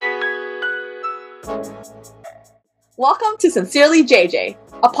Welcome to Sincerely JJ,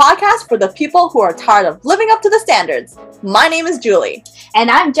 a podcast for the people who are tired of living up to the standards. My name is Julie.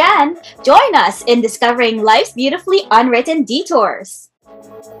 And I'm Jen. Join us in discovering life's beautifully unwritten detours.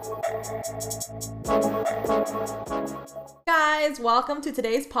 Guys, welcome to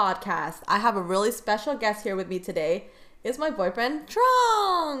today's podcast. I have a really special guest here with me today. It's my boyfriend,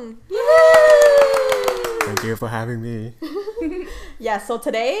 Truong. Thank you for having me. Yeah, so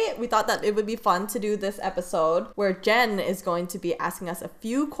today we thought that it would be fun to do this episode where Jen is going to be asking us a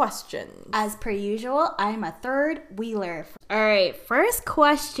few questions. As per usual, I'm a third wheeler. All right, first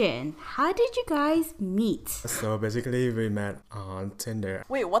question. How did you guys meet? So basically we met on Tinder.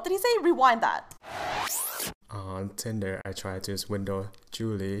 Wait, what did he say? Rewind that. On Tinder, I tried to swindle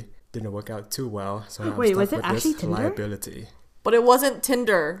Julie. Didn't work out too well, so now Wait, I'm was stuck it with actually this Tinder? liability. But it wasn't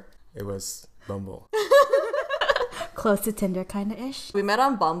Tinder. It was Bumble. Close to Tinder kind of ish. We met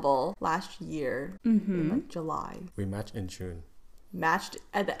on Bumble last year in like July. We matched in June. Matched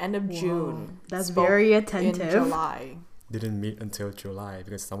at the end of June. That's Spoke very in attentive. July. Didn't meet until July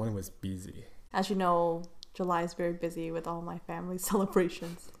because someone was busy. As you know, July is very busy with all my family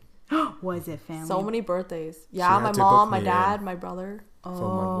celebrations. Was it family? So many birthdays. Yeah, had my to mom, book my me dad, in. my brother. For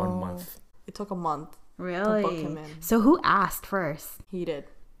one month. It took a month. Really? to book him in. So who asked first? He did.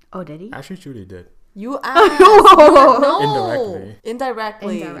 Oh, did he? Actually, Julie did. You asked. No.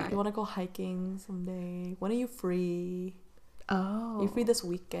 Indirectly. Indirect. You want to go hiking someday? When are you free? Oh. Are you free this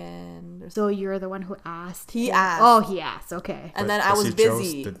weekend? So you're the one who asked? He him? asked. Oh, he asked. Okay. And But- then I but was she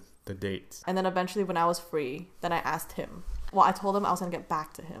busy. chose the dates. And then eventually when I was free, then I asked him. Well, I told him I was going to get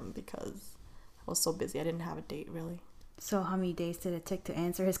back to him because I was so busy. I didn't have a date, really. So how many days did it take to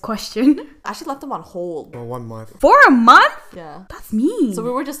answer his question? I actually left him on hold. For 1 month. For a month? Yeah. That's mean. So we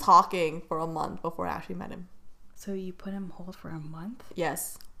were just talking for a month before I actually met him. So you put him on hold for a month?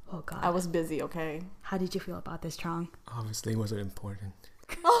 Yes. Oh, God. I was busy, okay? How did you feel about this, Truong? Obviously, it wasn't important.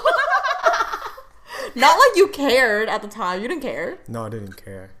 Not like you cared at the time. You didn't care. No, I didn't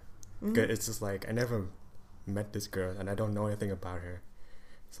care. 'Cause It's just like, I never met this girl and I don't know anything about her.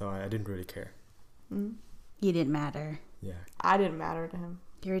 So I didn't really care. You didn't matter. Yeah. I didn't matter to him.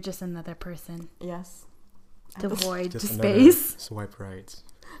 You're just another person Yes. to void Just to another space. swipe right.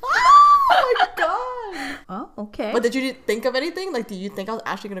 Oh my god. Oh, okay. But did you think of anything? Like, do you think I was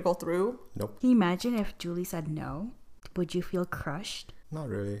actually going to go through? Nope. Can you imagine if Julie said no? Would you feel crushed? Not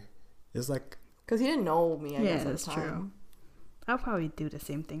really. It's like, Because he didn't know me, I Yeah, guess, at the that's time. true. I'll probably do the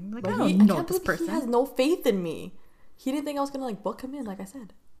same thing. Like, But I I don't know can't this believe person. he has no faith in me. He didn't think I was going to, like, book him in, like I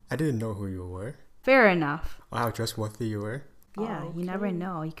said. I didn't know who you were Fair enough. or how trustworthy you were. Yeah, you never Okay.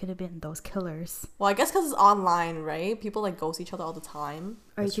 know. You could have been those killers. Well, I guess because it's online, right? People, like, ghost each other all the time.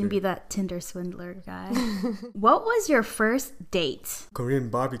 Or That's you can true. be that Tinder swindler guy. What was your first date? Korean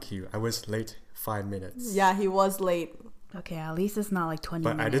barbecue. I was late 5 minutes. Yeah, he was late. Okay, at least it's not like 20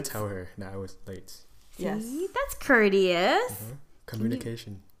 But minutes. I did tell her that I was late. Yes. See, that's courteous.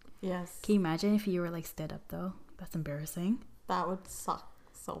 Communication. Yes. Can you imagine if you were like stood up though? That's embarrassing. That would suck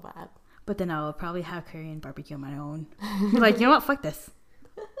so bad. But then I would probably have Korean barbecue on my own. Like, you know what? Fuck this.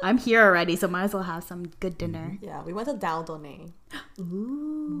 I'm here already, so might as well have some good dinner. Yeah, we went to Daldone.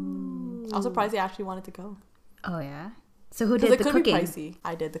 Ooh. I was surprised he actually wanted to go. Oh, yeah? So who Because did it the could cooking? be pricey.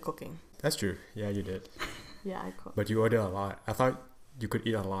 I did the cooking. That's true. Yeah, you did. Yeah, I cooked. But you ordered a lot. I thought you could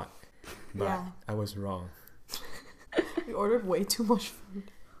eat a lot. But Yeah. I was wrong. We ordered way too much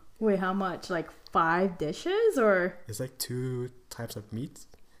food. Wait, how much? Like 5 dishes or? It's like 2 types of meat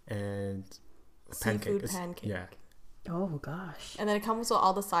and a Seafood pancake. pancake. Yeah. Oh, gosh. And then it comes with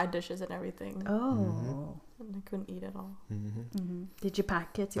all the side dishes and everything. Oh. And I couldn't eat it all. Did you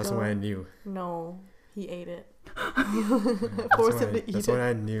pack it to That's go? when I knew. No, he ate it. That's Forced when him to eat that's it. when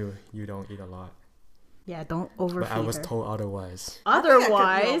I knew you don't eat a lot. Yeah, don't overfeed But I was her. told otherwise. I think I could eat a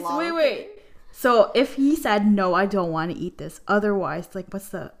Otherwise, lot. wait. So if he said no, I don't want to eat this. Otherwise, like, what's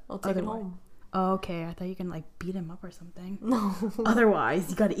the I'll take it otherwise? home. Oh, okay, I thought you can like beat him up or something. No. Otherwise,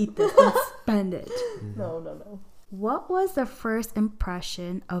 you gotta eat this and spend it. No. What was the first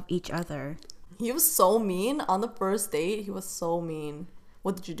impression of each other? He was so mean. On the first date, he was so mean.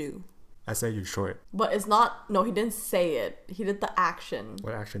 What did you do? I said you're short. But it's not... No, he didn't say it. He did the action.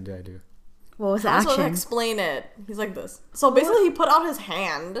 What action did I do? What was the I was supposed to action? explain it. He's like this. So basically, he put out his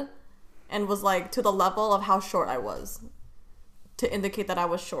hand and was like to the level of how short I was to indicate that I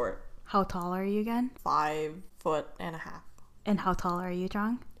was short. How tall are you again? 5'1.5". And how tall are you,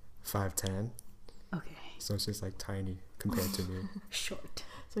 Truong? 5'10". Okay. So it's just like tiny compared to me. Short.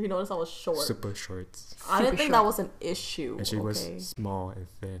 So he noticed I was short. Super shorts. I didn't super think short. that was an issue. And she okay? was small and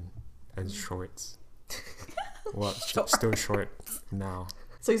thin and shorts. Well, still short now.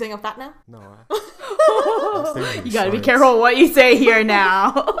 So you're saying I'm fat now? No, I was thinking You gotta be shorts. careful what you say here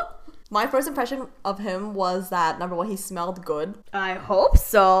now. My first impression of him was that, number one, he smelled good. I hope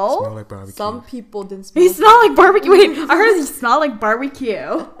so. Smell like barbecue. Some people didn't smell He smelled like barbecue. Wait, I heard he smelled like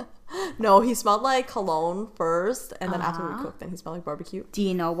barbecue. No, he smelled like cologne first, and then after we Uh-huh. cooked, then he smelled like barbecue. Do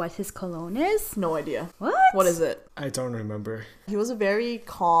you know what his cologne is? No idea. What? What is it? I don't remember. He was a very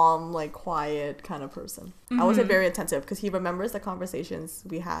calm, like quiet kind of person. I would say very attentive because he remembers the conversations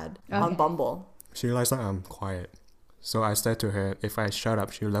we had on Okay. Bumble. She realized that I'm quiet. So I said to her, if I shut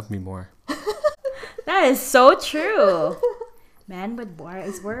up, she'll love me more. That is so true. Man with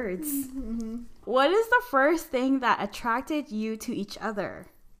wise words. What is the first thing that attracted you to each other?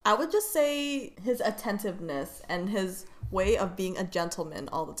 I would just say his attentiveness and his way of being a gentleman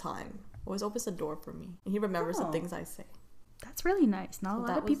all the time always opens the door for me. And he remembers the Oh. things I say. That's really nice. Not a So lot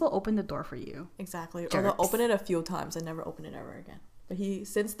that of people open the door for you. Exactly. Or Jerks. they'll open it a few times and never open it ever again. But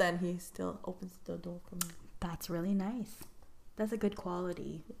since then, he still opens the door for me. That's really nice. That's a good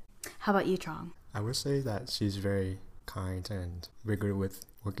quality. How about you, Truong? I would say that she's very kind and rigorous with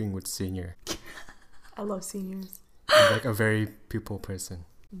working with senior. I love seniors. And like a very people person.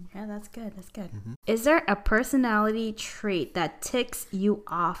 Yeah, that's good. That's good. Is there a personality trait that ticks you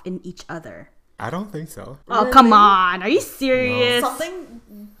off in each other? I don't think so. Oh, Really? come on. Are you serious?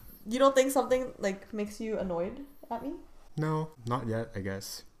 You don't think something like makes you annoyed at me? No, not yet, I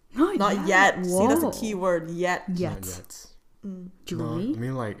guess. Not yet. See, that's a Whoa. key word. Yet. Not Yet. yet. Julie? No, I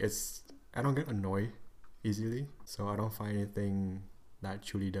mean like I don't get annoyed easily, so I don't find anything that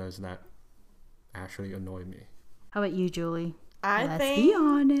Julie does that actually annoy me. How about you, Julie? I Let's think. be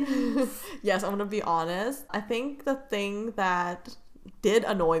honest. Yes, I'm gonna be honest. I think the thing that did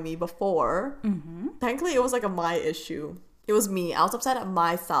annoy me before, thankfully, it was like a my issue. It was me. I was upset at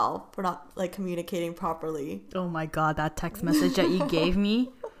myself for not like communicating properly. Oh my god, that text message that you gave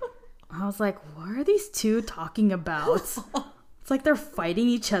me. I was like, what are these two talking about? It's like they're fighting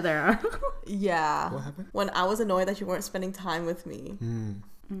each other. Yeah. What happened? When I was annoyed that you weren't spending time with me.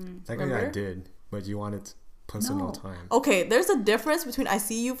 Technically I Remember? did, but you wanted personal No. time. Okay, there's a difference between I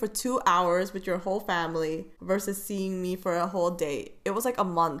see you for 2 hours with your whole family versus seeing me for a whole day. It was like a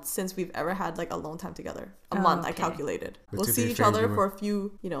month since we've ever had like alone time together. A Oh, month, I okay. calculated. But We'll to see be each fair, other you for were- a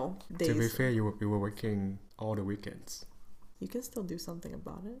few, days. To be fair, you were working all the weekends. You can still do something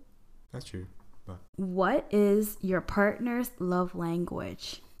about it. That's true. But What is your partner's love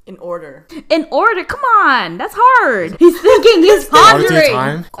language? In order. In order, come on, that's hard. He's thinking, he's quality pondering.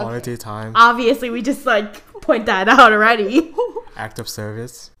 time, quality time, Obviously, we just like point that out already. act of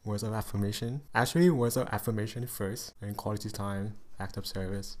service, words of affirmation. Actually, words of affirmation first, and quality time, act of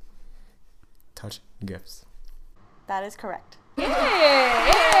service, touch, gifts. That is correct.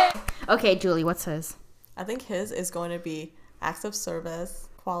 Okay, Julie, what's his? I think his is going to be acts of service,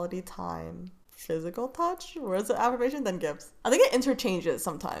 quality time, physical touch, words of affirmation, then gifts. I think it interchanges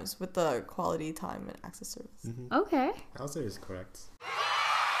sometimes with the quality time and acts of service. Okay. I'll say it's correct.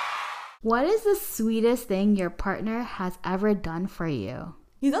 What is the sweetest thing your partner has ever done for you?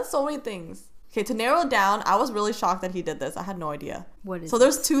 He's done so many things. Okay, to narrow it down, I was really shocked that he did this. I had no idea. What is So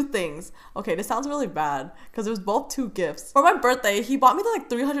there's two things. Okay, this sounds really bad because it was both two gifts. For my birthday, he bought me the like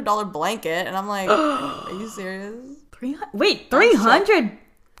 $300 blanket, and I'm like, are you serious? 300? Wait, 300?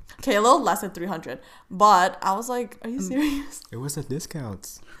 Okay, a little less than 300, but I was like, are you serious? It was a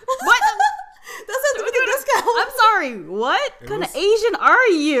discount. What? That's a discount. I'm sorry. What It kind of was- Asian are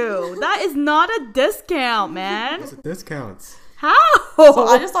you? That is not a discount, It man. was a discount. How? So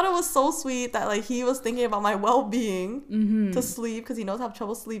I just thought it was so sweet that like he was thinking about my well-being to sleep because he knows I have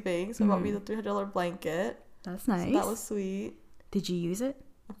trouble sleeping. So he bought me the $300 blanket. That's So nice. that was sweet. Did you use it?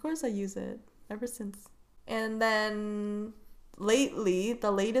 Of course I use it ever since. And then lately,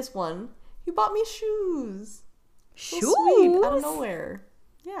 the latest one, he bought me shoes. So Shoes? sweet out of nowhere.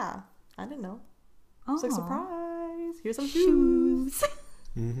 Yeah, I didn't know. I was like, Aw. surprise! Here's some shoes.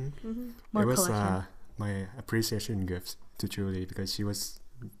 Shoes. More It was collection. my appreciation gift to Julie because she was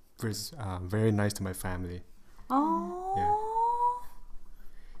very nice to my family. Oh,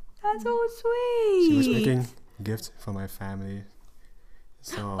 that's so sweet. She was making gifts for my family.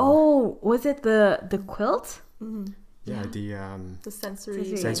 So Oh, was it the quilt? yeah, The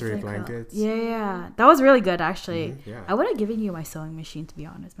sensory. Sensory It's like a- blankets. Yeah, that was really good actually. Yeah. I would have given you my sewing machine to be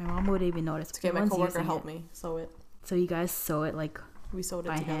honest. My mom would have even noticed. Okay, No my one's coworker using helped it. me sew it. So you guys sew it like We sewed it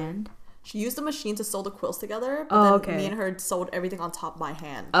by together. hand. She used the machine to sew the quilts together, but Oh, then okay. me and her sewed everything on top by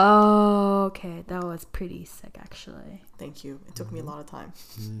hand. Oh, okay, that was pretty sick actually. Thank you. It took me a lot of time.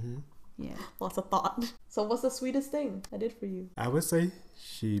 Yeah. Lots of thought. So what's the sweetest thing I did for you? I would say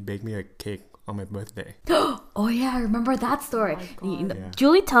she baked me a cake on my birthday. Oh yeah, I remember that story. Oh my God. Yeah.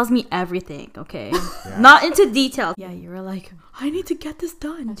 Julie tells me everything, okay? Yeah. Not into detail. Yeah, you were like, I need to get this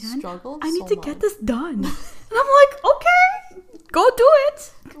done, I Jen. struggled I need so to get much. this done. And I'm like, okay, go do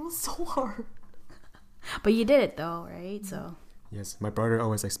it. It was so hard. But you did it though, right? So Yes, my brother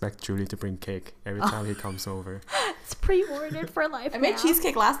always expects Julie to bring cake every time he comes over. it's pre-ordered for life. I made now.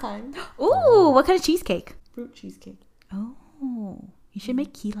 cheesecake last time. Ooh, what kind of cheesecake? Fruit cheesecake. Oh, you should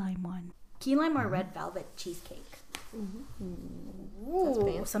make key lime one. Key lime or red velvet cheesecake. That's Ooh,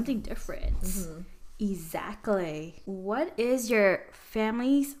 fancy. something different. Exactly. What is your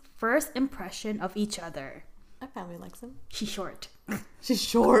family's first impression of each other? My family likes him. She's short. She's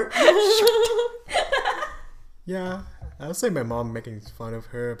short. Yeah, I would say my mom making fun of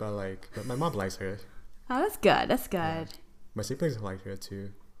her, but my mom likes her. Oh, that's good. That's good. Yeah. My siblings like her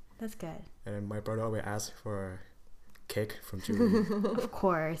too. That's good. And then my brother always asks for cake from Julie. Of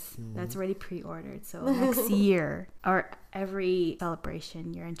course. That's already pre-ordered. So next year or every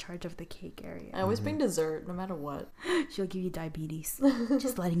celebration, you're in charge of the cake area. I always bring dessert, no matter what. She'll give you diabetes.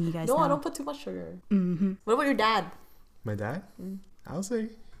 Just letting you guys No, know. I don't put too much sugar. Mm-hmm. What about your dad? My dad? I would say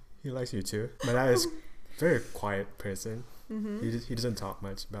he likes you too. My dad is a very quiet person. He doesn't talk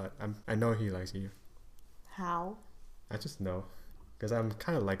much, but I know he likes you. How? I just know. Because I'm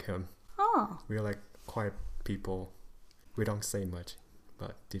kind of like him. Oh. We're like quiet people. We don't say much,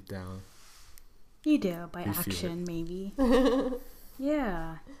 but deep down, You do, by We feel action, maybe.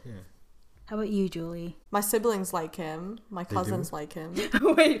 Yeah. yeah. How about you, Julie? My siblings like him. My They cousins do? like him.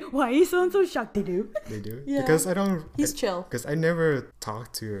 Wait, why you sound so shocked? They do? They do? Yeah. Because I don't... He's chill. Because I never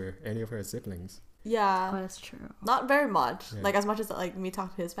talked to any of her siblings. Yeah. Oh, that's true. Not very much. Yeah. Like as much as like me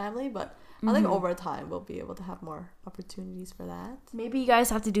talk to his family, but I think over time we'll be able to have more opportunities for that. Maybe you guys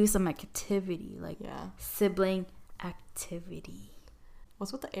have to do some activity, like Yeah. sibling activity.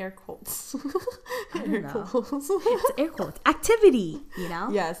 What's with the air quotes? I don't Air know. quotes. It's air quotes. Activity, you know?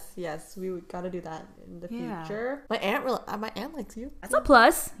 Yes, we gotta do that in the Yeah. future. My aunt likes you. That's a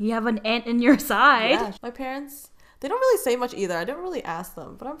plus. You have an aunt in your side. Yeah, my parents, they don't really say much either. I didn't really ask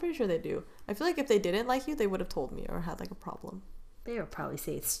them, but I'm pretty sure they do. I feel like if they didn't like you, they would have told me or had like a problem. They would probably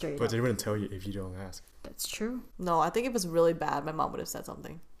say it straight But up. they wouldn't tell you if you don't ask. That's true. No, I think if it's really bad, my mom would have said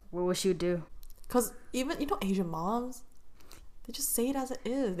something. What would you do? Cause even Asian moms, they just say it as it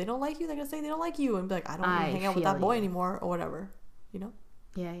is. They don't like you, they're gonna say they don't like you and be like, I don't want to hang out with feel that boy you. anymore or whatever. You know?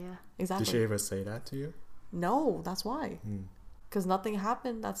 Yeah, yeah. Exactly. Did she ever say that to you? No, that's why. Hmm. Because nothing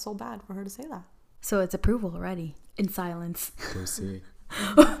happened that's so bad for her to say that. So it's approval already. In silence. We'll see.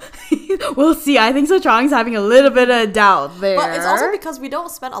 We'll see. I think so. Truong's having a little bit of doubt there. But it's also because we don't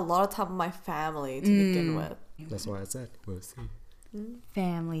spend a lot of time with my family to begin with. That's why I said we'll see.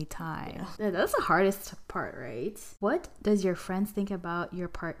 family time. Yeah, that's the hardest part, right? What does your friends think about your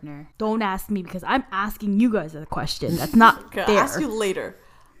partner? Don't ask me because I'm asking you guys a question. That's not Okay, fair. I'll ask you later.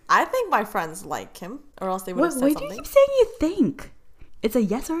 I think my friends like him, or else they would have said Why do you something. keep saying you think? It's a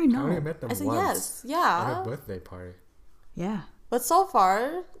yes or a I only no. met them I said once yes, at yeah. her birthday party. Yeah. But so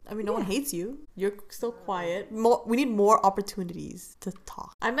far, I mean, no one hates you. You're still quiet. We need more opportunities to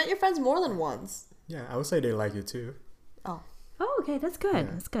talk. I met your friends more than once. Yeah, I would say they like you too. Oh, Oh, okay. That's good.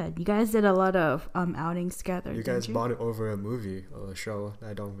 Yeah. That's good. You guys did a lot of outings together. You didn't guys bonded over a movie or a show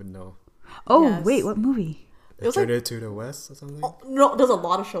that I don't even know. Oh, Yes. wait. What movie? It was like- Journey to the West or something? oh no, there's a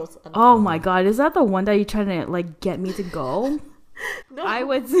lot of shows. Oh my god, is that the one that you're trying to like get me to go? No. I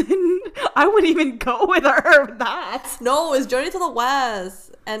would even go with her with that. No, it's Journey to the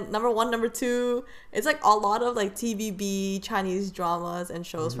West. And number 1, number 2, it's like a lot of like TVB Chinese dramas and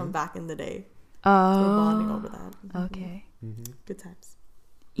shows from back in the day. We're bonding over that. Okay. Good times.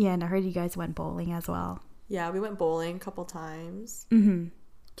 Yeah, and I heard you guys went bowling as well. Yeah, we went bowling a couple times. Mm-hmm.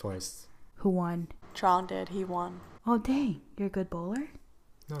 Twice. Who won? Truong did. He won. Oh dang, you're a good bowler.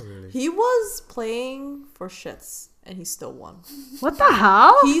 Not really. He was playing for shits and he still won. What the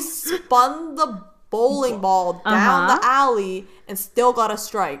hell? He spun the bowling ball down the alley and still got a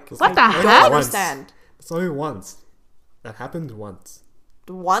strike. What the I heck? don't Once. understand. It's only once. That happened once.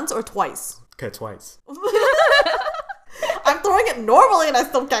 Once or twice? Okay, twice. I'm throwing it normally and I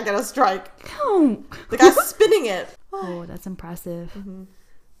still can't get a strike. Oh, The guy's spinning it. oh, that's impressive.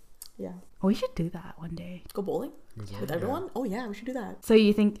 Yeah. Oh, we should do that one day. Go bowling? Yeah. With everyone? Oh yeah, we should do that. So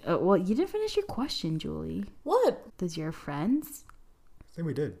you think? Well, you didn't finish your question, Julie. What? Does your friends? I think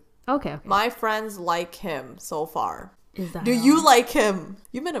we did. Okay. My friends like him so far. Is that? Do you like him?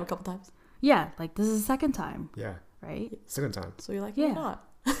 You met him a couple times. Yeah, like this is the second time, Yeah. right? Second time. So you're like, yeah. Yeah. Not.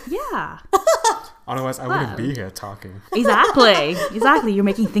 Yeah. Otherwise, I wouldn't be here talking. Exactly. Exactly. You're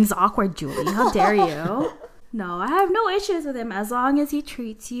making things awkward, Julie. How dare you? No, I have no issues with him as long as he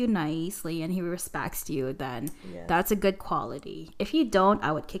treats you nicely and he respects you. Then Yes. that's a good quality. If you don't,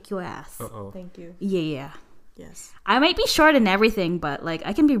 I would kick your ass. Uh-oh. Thank you. Yeah. Yes. I might be short and everything, but like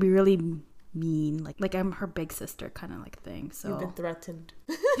I can be really mean. Like I'm her big sister kind of like thing. So You've been threatened.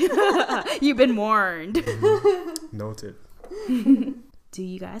 you've been warned. Noted. Do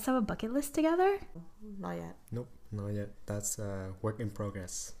you guys have a bucket list together? Not yet. Nope, not yet. That's work in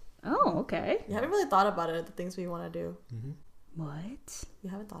progress. Oh, okay. You haven't really thought about it, the things we want to do. What? You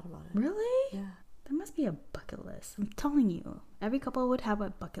haven't thought about it. Really? Yeah. There must be a bucket list. I'm telling you. Every couple would have a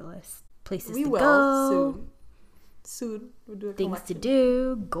bucket list. Places We to will go. soon. Soon. We'll do a Things to collection.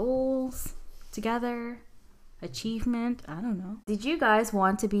 do. Goals together. Achievement. I don't know. Did you guys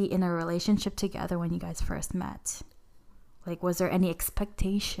want to be in a relationship together when you guys first met? Like, was there any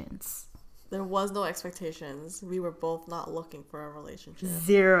expectations? There was no expectations. We were both not looking for a relationship.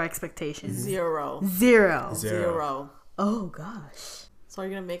 Zero expectations. Zero. Zero. Zero. Oh, gosh. So are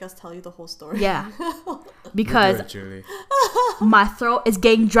you gonna make us tell you the whole story? Yeah. You Because do it, Julie. my throat is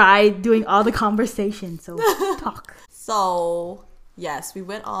getting dry doing all the conversation. So talk. So yes, we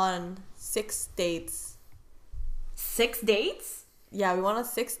went on 6 dates. 6 dates? Yeah, we went on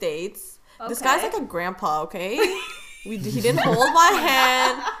 6 dates. This Okay. guy's like a grandpa, okay? He didn't hold my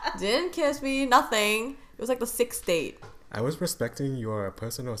hand, didn't kiss me, nothing. It was like the 6th date. I was respecting your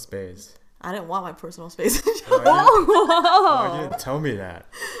personal space. I didn't want my personal space. Why you didn't tell me that?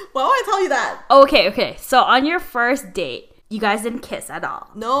 Why would I tell you that? Okay. So on your first date, you guys didn't kiss at all.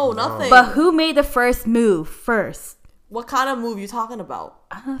 No, nothing. But who made the first move first? What kind of move you talking about?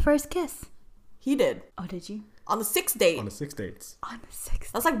 On the first kiss. He did. Oh, did you? On the 6th date. On the 6 dates. On the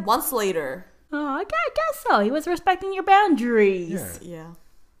sixth. That's like months later. Oh, I guess so. He was respecting your boundaries. Yeah. Yeah,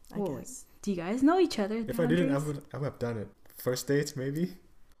 I Whoa. guess. Do you guys know each other? If I didn't, I would have done it. First dates, maybe?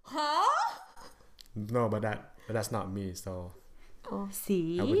 Huh? No, but that's not me, so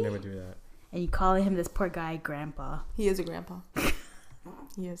See? I would never do that. And you calling him this poor guy grandpa. He is a grandpa.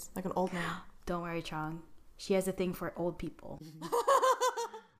 He is like an old man. Don't worry, Truong. She has a thing for old people.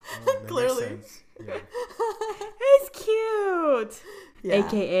 Oh, that makes Clearly. sense. Yeah. It's cute. Yeah.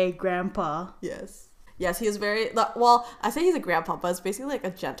 AKA grandpa. Yes. Yes, he is very... Well, I say he's a grandpa, but it's basically like a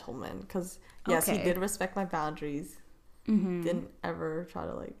gentleman. Because, yes, he Okay. did respect my boundaries. Mm-hmm. Didn't ever try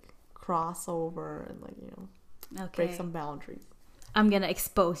to, like, cross over and, like, you know, Okay. break some boundaries. I'm gonna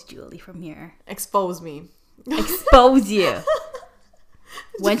expose Julie from here. Expose me. Expose you.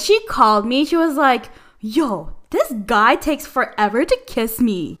 When she called me, she was like, yo, this guy takes forever to kiss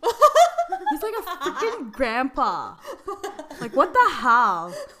me. He's like a freaking grandpa. Like, what the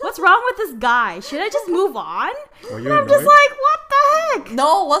hell? What's wrong with this guy? Should I just move on? Were And you I'm just annoyed? like, what the heck?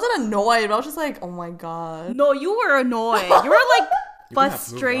 No, I wasn't annoyed. But I was just like, oh, my God. No, you were annoyed. You were like You could have moved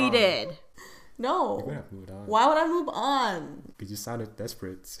frustrated. You No. could have moved on. Why would I move on? Because you sounded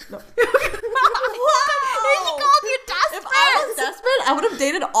desperate. No. He called you If I was desperate. desperate, I would have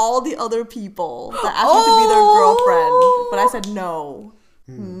dated all the other people that asked me to be their girlfriend. But I said no.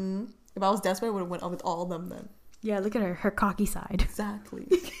 If I was desperate, I would have went on with all of them then. Yeah, look at her cocky side. Exactly.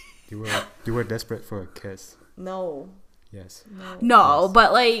 You were desperate for a kiss. No. Yes. No,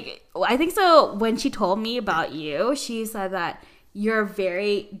 but like, I think so. When she told me about you, she said that you're a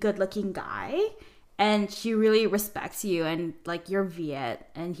very good looking guy and she really respects you and like you're Viet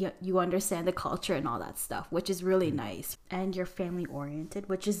and you understand the culture and all that stuff, which is really nice. And you're family oriented,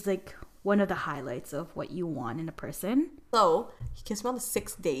 which is like one of the highlights of what you want in a person. So, he kissed me on the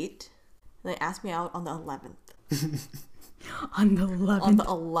 6th date. And then asked me out on the 11th. On the 11th, On the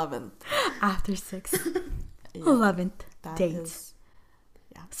 11th. after 6, Yeah, 11th that date. is-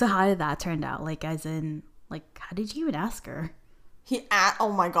 So how did that turn out? Like, as in, like, how did you even ask her?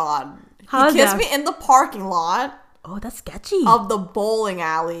 Oh my God. How He is kissed that? me in the parking lot Oh, that's sketchy. of the bowling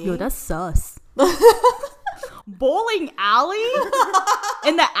alley. Yo, that's sus. Bowling alley?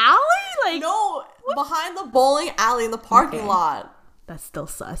 In the alley? Like, No, behind the bowling alley in the parking Okay. lot. that's still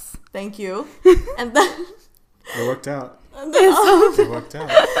sus. Thank you. And then... It worked out. And then, It worked out.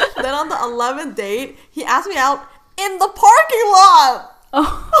 then on the 11th date, he asked me out in the parking lot.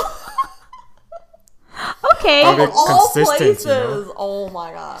 Okay. Okay. Of all Consistent, places. you know? Oh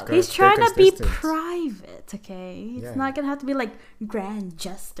my God. Great. He's Stay trying to be consistent. private, okay? It's Yeah. not gonna have to be like grand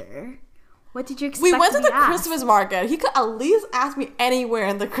jester. What did you expect? We went to be the asked? Christmas market. He could at least ask me anywhere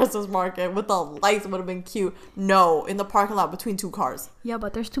in the Christmas market with the lights. Would have been cute. No, in the parking lot between 2 cars. Yeah,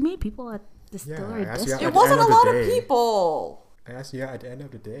 but there's too many people at Distillery I asked you out District. It At the wasn't end a of the lot of day. people. I asked you out at the end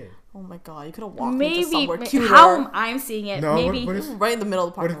of the day. Oh my God, you could have walked me to Maybe somewhere cuter. how I'm seeing it. No, maybe what if Right in the middle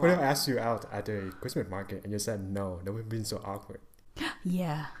of the what parking if, what if I lot. asked you out at the Christmas market and you said no? That would have been so awkward.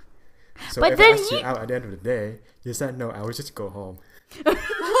 yeah. So But if then I asked you out at the end of the day, you said no, I would just go home.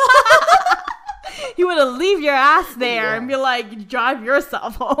 You would have leave your ass there Yeah. and be like, drive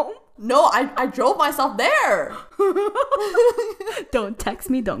yourself home. No, I drove myself there. Don't text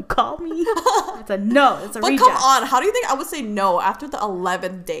me. Don't call me. It's a no. It's a But reject. come on, how do you think I would say no after the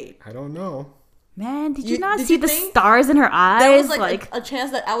 11th date? I don't know. Man, did you not did see you the think stars in her eyes? There was like a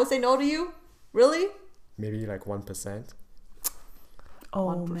chance that I would say no to you? Really? Maybe like 1%.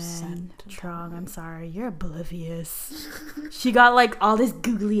 oh 1%. man, Truong, I'm sorry. You're oblivious. She got like all this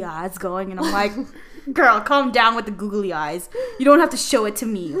googly eyes going, and I'm like, girl, calm down with the googly eyes. You don't have to show it to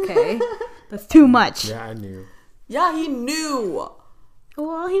me, okay? That's too much. Yeah, I knew. Yeah, he knew.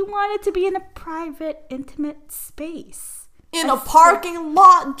 Well, he wanted to be in a private, intimate space. In a parking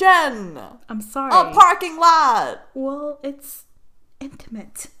lot, Jen. I'm sorry. A parking lot. Well, it's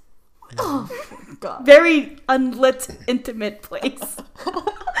intimate. Oh, God. Very unlit, intimate place.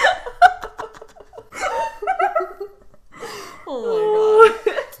 Oh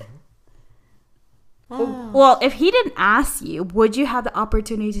my God. Well, if he didn't ask you, would you have the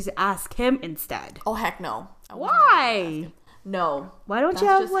opportunity to ask him instead? Oh, heck no. I would not. Why? No. Why don't That's you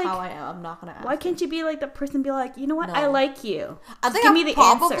have just like? how I am. I'm not gonna ask. Why can't you be like the person? Be like, you know what? No. I like you. I Just think give I me the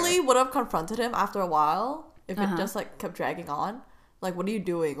probably answer. would have confronted him after a while if Uh-huh. it just like kept dragging on. Like, what are you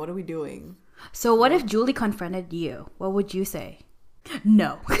doing? What are we doing? So what if Julie confronted you? What would you say?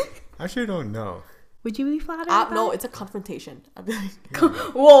 No. I actually don't know. Would you be flattered? No, it's a confrontation. I'd be like,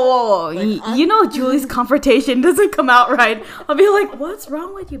 Whoa. Like, You know Julie's confrontation doesn't come out right. I'll be like, what's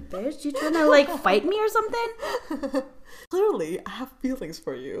wrong with you, bitch? You trying to like fight me or something? clearly, I have feelings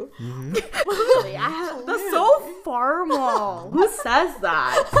for you. Really, that's so formal. Who says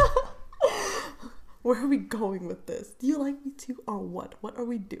that? Where are we going with this? Do you like me too, or what? What are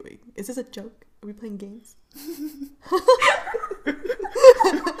we doing? Is this a joke? Are we playing games?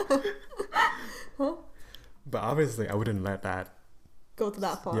 Huh? But obviously, I wouldn't let that. Go to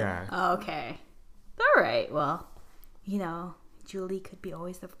that far. Yeah. Okay. All right. Well, you know, Julie could be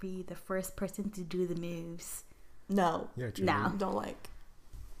always be the first person to do the moves. No. Yeah, Julie. No. Don't like.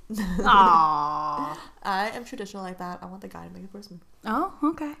 Aww. I am traditional like that. I want the guy to make the first move. Oh,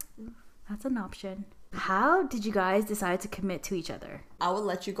 okay. That's an option. How did you guys decide to commit to each other? I will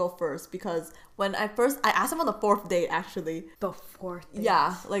let you go first because when I asked him on the 4th date actually. The fourth date.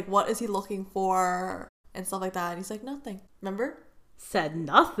 Yeah, like what is he looking for and stuff like that. And he's like, nothing. Remember? Said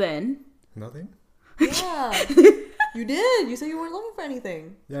nothing. Nothing? Yeah. You did. You said you weren't looking for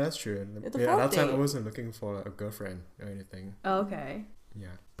anything. Yeah, that's true. It's a Yeah, at that fourth time, I date. wasn't looking for a girlfriend or anything. Okay. Yeah.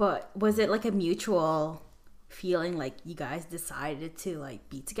 But was it like a mutual feeling like you guys decided to like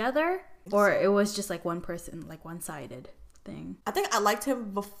be together? Or it was just like one person, like one-sided thing? I think I liked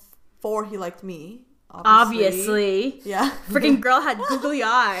him before he liked me. Obviously. Yeah. Freaking girl had googly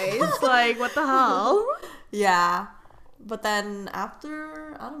eyes. Like, what the hell? Yeah. But then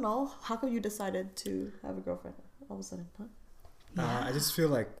after, I don't know, how come you decided to have a girlfriend all of a sudden? Huh? I just feel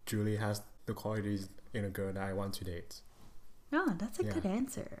like Julie has the qualities in a girl that I want to date. Oh, that's a Yeah. good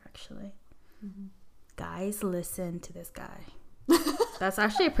answer, actually. Guys, listen to this guy. That's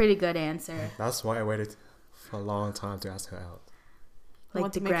actually a pretty good answer. That's why I waited for a long time to ask her out. Like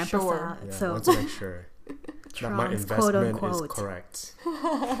want the to make grandpa sure. style. Yeah, I So want to make sure that my Truong's quote investment is unquote correct.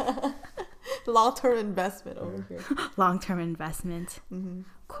 Long-term investment over here. long-term investment, Mm-hmm.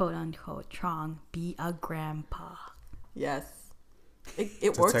 quote unquote. Truong, be a grandpa. Yes.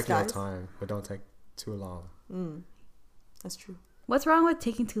 It To works, take your guys. time, but don't take too long. That's true. What's wrong with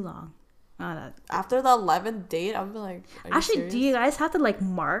taking too long? After the 11th date, I would be like, are you Actually, serious? do you guys have to like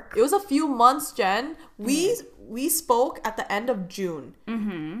mark? It was a few months, Jen. We spoke at the end of June.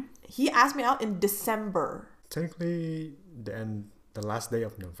 Mm-hmm. He asked me out in December. Technically, the last day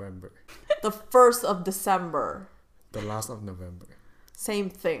of November. The 1st of December. The last of November. Same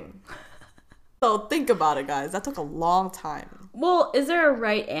thing. So think about it, guys. That took a long time. Well, is there a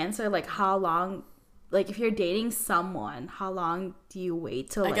right answer? Like how long? Like if you're dating someone, how long do you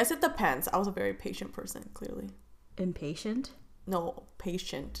wait till? I Like, guess it depends. I was a very patient person, clearly. impatient. No,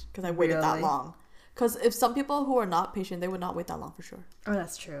 patient. Because I waited that Really? long. Because if some people who are not patient, they would not wait that long for sure. Oh,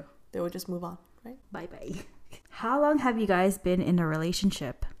 that's true. They would just move on, right? Bye bye. How long have you guys been in a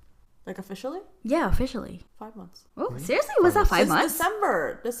relationship? Like officially? Yeah, officially. 5 months. Oh, seriously? Was that 5 Since months?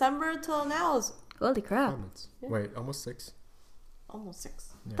 December till now is Holy crap! 5 months. Yeah. Wait, almost 6? almost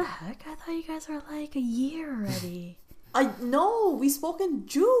 6. What the heck? I thought you guys were like a year already. No, we spoke in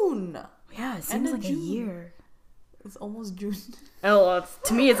June. Yeah, it End seems of like a June. year. It's almost June. Oh, well,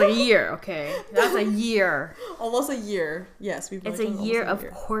 to me, it's a year. Okay, that's a year. Almost a year. Yes, we've known It's a each other year almost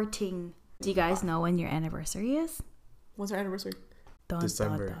of courting. Do you guys know when your anniversary is? When's our anniversary? Dun,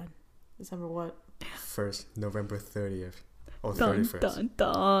 December. Dun, dun. December what? 1st, November 30th. Or Dun, 31st. dun,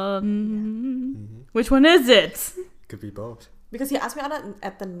 dun. Mm-hmm. Which one is it? Could be both. Because he asked me on it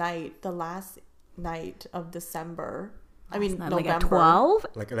at the last night of December. I mean, Not November. like a 12?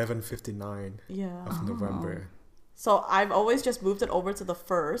 Like 11:59 Yeah. of November. So I've always just moved it over to the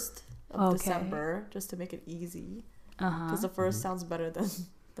 1st of Okay. December just to make it easy. Uh-huh. Because the 1st sounds better than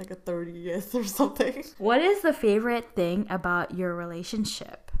like a 30th or something. What is the favorite thing about your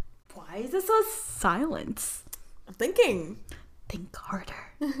relationship? Why is it so silent? I'm thinking. Think harder.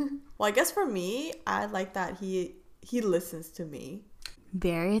 Well, I guess for me, I like that he listens to me.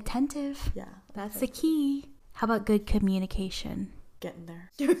 Very attentive. Yeah. That's the key. How about good communication? Getting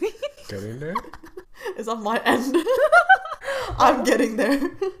there. Getting there? It's on my end. I'm getting there.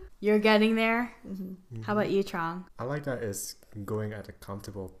 You're getting there? Mm-hmm. How about you, Truong? I like that it's going at a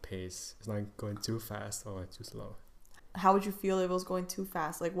comfortable pace. It's not going too fast or too slow. How would you feel if it was going too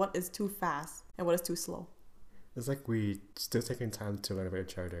fast? Like, what is too fast and what is too slow? It's like we still taking time to learn about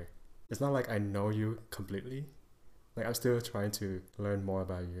each other. It's not like I know you completely. Like I'm still trying to learn more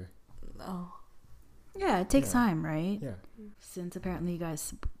about you. No. Yeah, it takes Yeah. time, right? Yeah. Since apparently you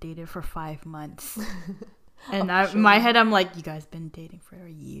guys dated for 5 months. And Sure. in my head, I'm like, you guys been dating for a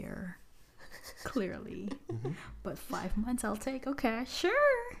year. Clearly. Mm-hmm. But 5 months I'll take. Okay, sure.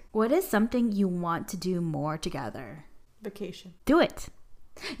 What is something you want to do more together? Vacation. Do it.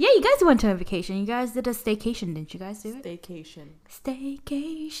 Yeah, you guys went to a vacation. You guys did a staycation, didn't you guys do it? Staycation.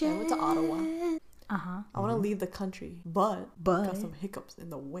 Staycation. Yeah, I went to Ottawa. Uh-huh. I want to leave the country, but But? got some hiccups in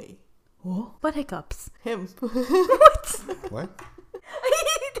the way. What hiccups? Him. What? What?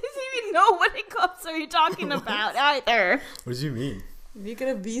 He doesn't even know what hiccups are you talking about either. What do you mean? You get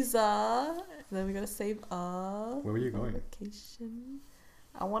a visa, and then we gotta save up. Where were you for going? Vacation.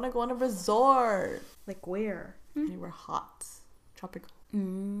 I want to go on a resort. Like where? Anywhere hot, tropical.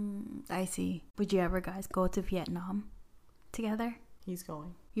 I see. Would you ever guys go to Vietnam together? He's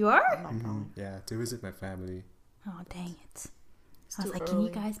going. You are? I'm not Mm-hmm. going. Yeah, to visit my family. Oh, dang it. It's I was too like, can you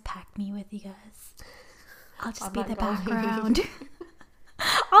early. guys pack me with you guys? I'll just I'm be not the going. background.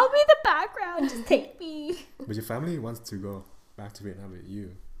 I'll be the background. Just take me. But your family wants to go back to Vietnam with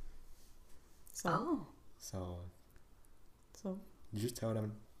you. So, Oh. so You just tell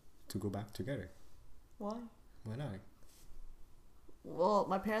them to go back together. why? Why not? Well,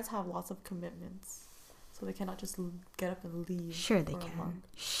 my parents have lots of commitments, so they cannot just get up and leave. Sure they for a can. month.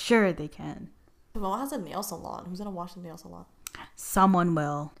 Sure they can. My mom has a nail salon. Who's gonna watch the nail salon? Someone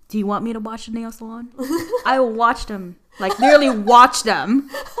will. Do you want me to watch the nail salon? I will watch them. Like, literally watch them.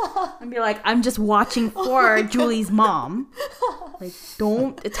 And be like, I'm just watching for Julie's mom. Like,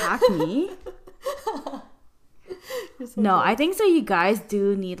 don't attack me. You're so No, good. I think so. You guys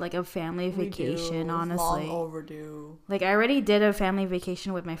do need like a family We vacation, do. It's honestly. long overdue. Like, I already did a family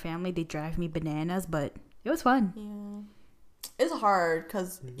vacation with my family. They drive me bananas, but it was fun. Yeah. It's hard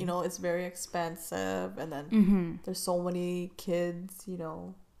because, you know, it's very expensive, and then Mm-hmm. there's so many kids, you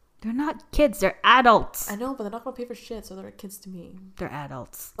know. They're not kids, they're adults. I know, but they're not going to pay for shit, so they're kids to me. They're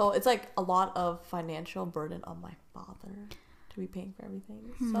adults. So it's like a lot of financial burden on my father to be paying for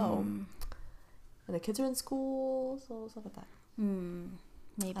everything. So, and the kids are in school, so stuff like that.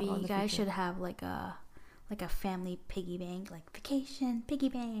 Maybe don't know in you the guys future. should have like a family piggy bank, like vacation piggy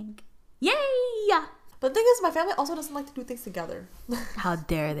bank. Yay! But the thing is, my family also doesn't like to do things together. How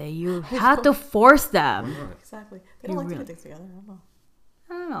dare they? You have to force Why them. not? Exactly. They don't You like to really- do things together. I don't know.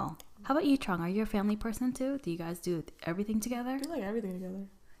 I don't know. How about you, Truong? Are you a family person too? Do you guys do everything together? We like everything together.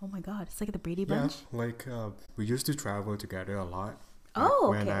 Oh my god, it's like the Brady Yeah, Bunch. like we used to travel together a lot. Oh,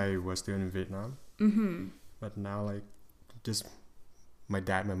 When okay. I was still in Vietnam. Mm-hmm. But now, like, just my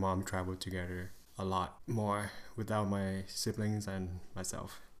dad and my mom travel together a lot more without my siblings and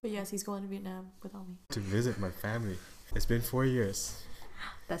myself But yes, he's going to Vietnam without me. to visit my family. It's been 4 years.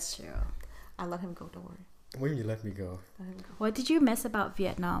 That's true. I let him go, don't worry. When you let me go? Let him go. What did you miss about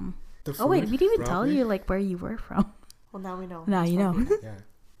Vietnam? The Oh wait, food, we didn't even tell probably. you like where you were from. Well, now we know. Now He's you from know. Vietnam.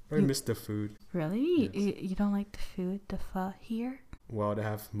 Yeah. I miss the food. Really? Yes. You don't like the food, the pho here? Well, they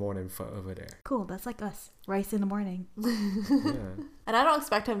have more than pho over there. Cool, that's like us. Rice in the morning. Yeah. And I don't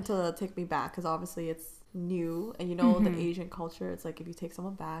expect him to take me back because obviously it's new. And you know, Mm-hmm. the Asian culture, it's like if you take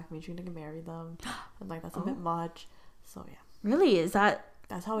someone back, means you're going to marry them. And like, that's a Oh. bit much. So yeah, Really? Is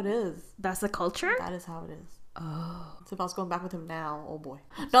that's how it is. that's the culture? That is how it is. Oh. So if I was going back with him now, oh boy.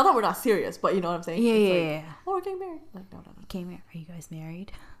 Not that we're not serious, but you know what I'm saying? Yeah, It's yeah, like, yeah. oh, we're getting married. Like, no. Came here. Are you guys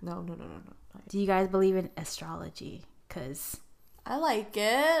married? No. Not yet. Do you guys believe in astrology? Because I like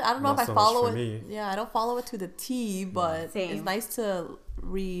it. I don't know Not if so I much follow for it. me. Yeah, I don't follow it to the T, but Same. it's nice to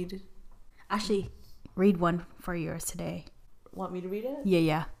read. actually, read one for yours today. Want me to read it?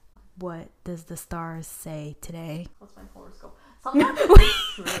 Yeah. what does the stars say today? What's my horoscope? Sometimes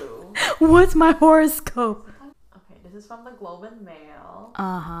it's true. What's my horoscope? Okay, this is from the Globe and Mail.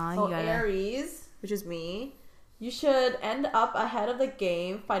 Uh-huh. So Aries, which is me, you should end up ahead of the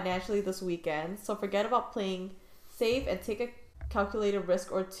game financially this weekend. So forget about playing safe and take a calculated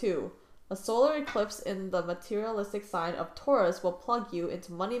risk or two. A solar eclipse in the materialistic sign of Taurus will plug you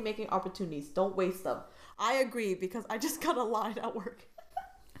into money-making opportunities. Don't waste them. I agree because I just got a line at work.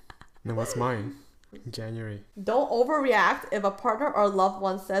 No, what's mine? January. Don't overreact if a partner or loved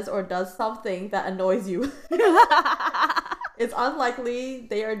one says or does something that annoys you. It's unlikely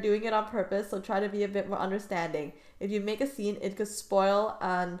they are doing it on purpose, so try to be a bit more understanding. If you make a scene, it could spoil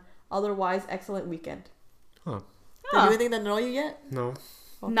an otherwise excellent weekend. Huh. Did you do anything that annoy you yet? No.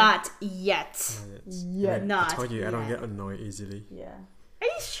 Okay. Not yet. Yeah, not I told you I don't yet. get annoyed easily. Yeah. Are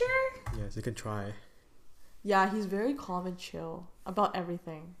you sure? Yes, you can try. Yeah, he's very calm and chill about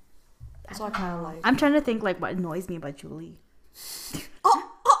everything. That's what I kind of like. I'm trying to think like what annoys me about Julie.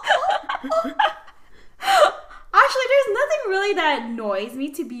 Actually, there's nothing really that annoys me,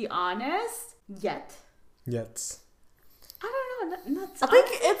 to be honest. Yet. Yes. I don't know. I think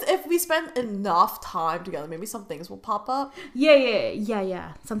it's if we spend enough time together, maybe some things will pop up.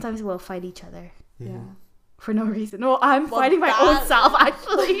 Yeah. Sometimes we'll fight each other Yeah. for no reason. Well, I'm Well, fighting my that- own self,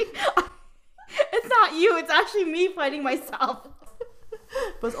 actually. It's not you. It's actually me fighting myself.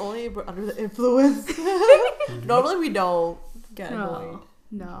 But it's only if we're under the influence. Normally we don't get annoyed.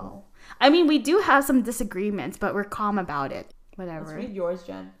 No. I mean, we do have some disagreements, but we're calm about it. Whatever. Let's read yours,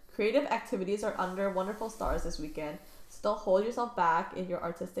 Jen. Creative activities are under wonderful stars this weekend. So don't hold yourself back in your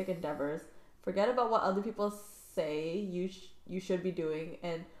artistic endeavors. Forget about what other people say you should be doing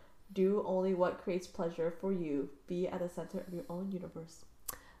and do only what creates pleasure for you. Be at the center of your own universe.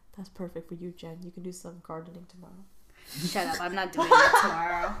 That's perfect for you, Jen. You can do some gardening tomorrow. Shut up. I'm not doing it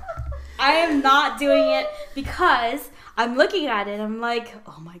tomorrow. I am not doing it because I'm looking at it. I'm like,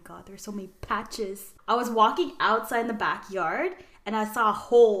 oh my God, there's so many patches. I was walking outside in the backyard and I saw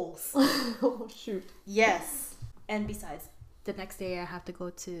holes. Oh, shoot. Yes. And besides, the next day I have to go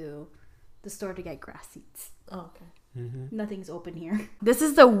to the store to get grass seeds. Oh, okay. Nothing's open here. This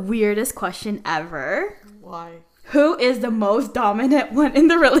is the weirdest question ever. Why? Who is the most dominant one in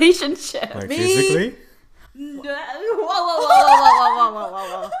the relationship? Like Me? physically?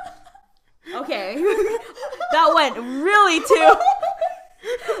 Whoa. Okay. That went really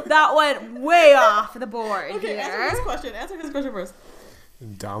that went way off the board Okay, here. answer his question first.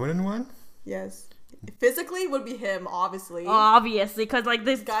 Dominant one? Yes. Physically would be him, obviously. Obviously, because like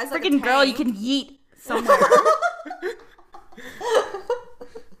this Guy's like a freaking girl you tank. can yeet somewhere.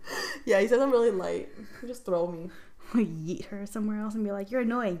 Yeah, he says I'm really light. You just throw me. Yeet her somewhere else and be like, you're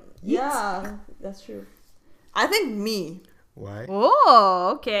annoying. Yeet. Yeah, that's true. I think me. Why?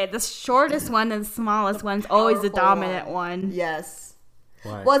 Oh, okay. The shortest one and the smallest one's always the powerful dominant one. Yes.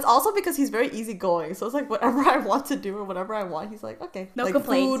 Why? Well, it's also because he's very easygoing. So it's like whatever I want to do or whatever I want, he's like, okay. No like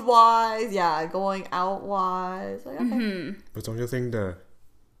complaints. Food wise, yeah, going out wise. Like, okay. But don't you think the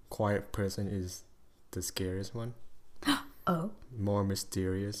quiet person is the scariest one? Oh. More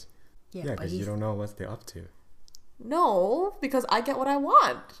mysterious? Yeah, but because you don't know what they're up to. No, because I get what I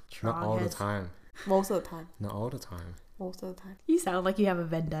want. Not Truong all the has- time. Most of the time. Not all the time. Most of the time. You sound like you have a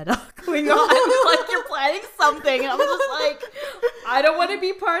vendetta going on. Like you're planning something. I'm just like, I don't want to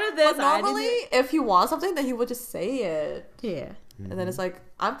be part of this. But normally, if he wants something, then he would just say it. Yeah. And then it's like,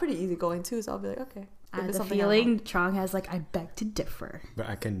 I'm pretty easygoing too, so I'll be like, okay. I if have it's the something I feeling want. Truong has like, I beg to differ. But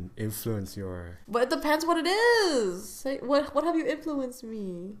I can influence your... But it depends what it is. Say, what have you influenced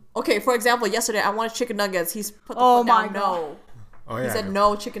me? Okay, for example, yesterday I wanted chicken nuggets. He's put the Oh foot my down. God. No. Oh, He yeah. said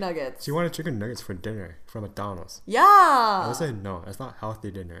no chicken nuggets. She wanted chicken nuggets for dinner from McDonald's. I Yeah. was like, no, it's not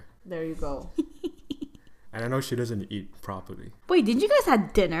healthy dinner. There you go. And I know she doesn't eat properly. Wait, didn't you guys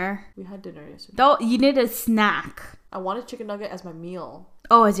have dinner? We had dinner yesterday. Though you need a snack. I wanted chicken nugget as my meal.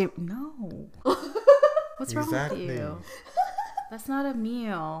 Oh, is it? No. What's wrong with Exactly. you? That's not a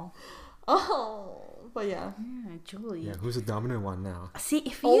meal. Oh, but yeah. Yeah, Julie. Yeah, who's the dominant one now? See,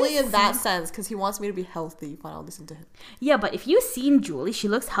 if Only you in that sense, because he wants me to be healthy. Fine, I'll listen to him. Yeah, but if you've seen Julie, she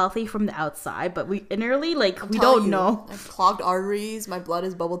looks healthy from the outside, but we innerly, like, we Telling don't you, know. I have clogged arteries. My blood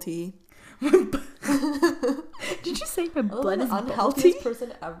is bubble tea. Did you say my I'm blood the is bubble tea? unhealthiest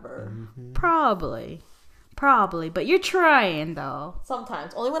person ever. Probably, but you're trying though.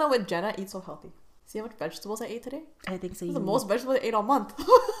 Sometimes. Only when I'm with Jenna, I eat so healthy. See how much vegetables I ate today? I think so. This is the most vegetables I ate all month.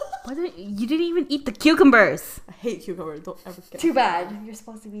 You didn't even eat the cucumbers. I hate cucumbers. Don't ever get Too bad. You're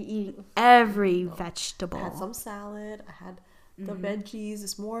supposed to be eating every vegetable. I had some salad. I had the veggies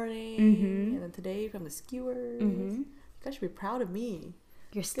this morning. And then today from the skewers. You guys should be proud of me.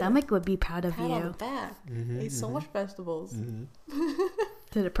 Your stomach would be proud of Pat on the you. back. I ate so much vegetables.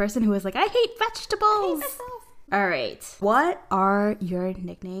 To the person who was like, I hate vegetables. All right. What are your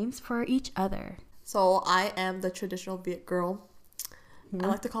nicknames for each other? So I am the traditional Viet girl. I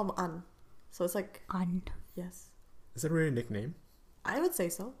like to call them An. So it's like, Un. yes. Is that really a nickname? I would say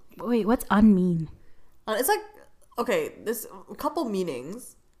so. Wait, what's un mean? It's like, okay, there's a couple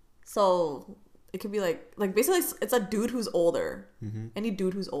meanings. So it could be like basically it's a dude who's older. Any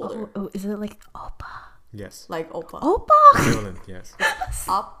dude who's older. Oh, is it like oppa? Yes. Like Oppa. Oppa? Equivalent, yes.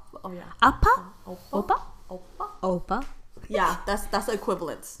 Oh yeah. Appa? Oppa. Oppa? Oppa. Oppa? Yeah, that's the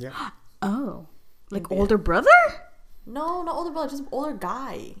equivalence. Yeah. Oh. Like Maybe. older brother? No, not older brother, just older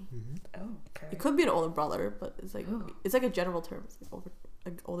guy. Oh, okay. It could be an older brother, but it's like a general term. It's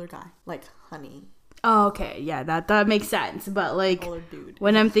like older guy, like honey, Oh, okay. Yeah, that makes sense. But like older dude.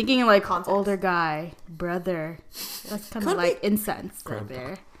 when I'm thinking like Context. older guy, brother, that's kind of Could like be- incense right Grandpa.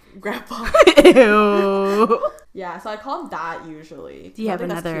 there. Grandpa. Ew. Yeah, so I call him that usually. Do you I have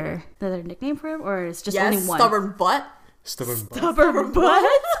think that's another nickname for him, or is just cute. only Yes, one? stubborn butt. Stubborn butt. Stubborn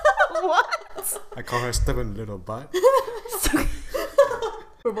butt. What? I call her stubborn little butt.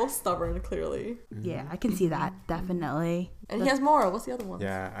 We're both stubborn, clearly. Yeah, I can see that definitely. And he has more. What's the other one?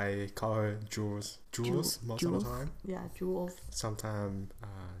 Yeah, I call her Jules. Jules most of the time. Yeah, Jules. Sometimes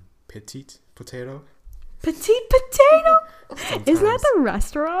petite potato. Petite potato. Sometimes. Isn't that the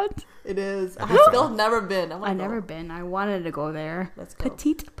restaurant? It is. I think so. still never been. I've never been. I wanted to go there. Let's go.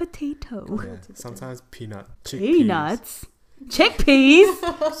 Petite potato. Yeah, sometimes peanut. Chickpeas. Peanuts.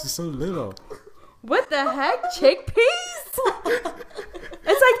 Chickpeas. She's so little. What the heck? Chickpeas?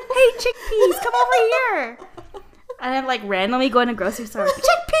 It's like, hey, chickpeas, come over here. And I'm like randomly going to grocery store.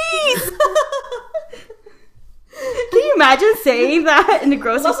 Chickpeas! Can you imagine saying that in the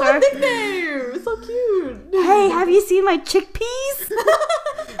grocery That's store? my nickname. It's so cute. Hey, have you seen my chickpeas?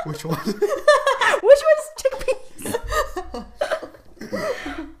 Which one? Which one's chickpeas?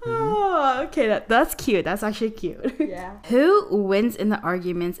 Oh, okay, that's cute. That's actually cute. Yeah. Who wins in the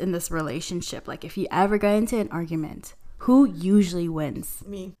arguments in this relationship? Like, if you ever get into an argument, who usually wins?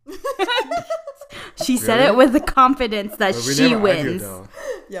 Me. She said Really? it with the confidence that But we she never argued, wins. though.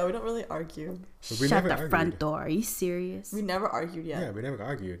 Yeah, we don't really argue. But we Shut never the front argued. door. Are you serious? We never argued yet. Yeah, we never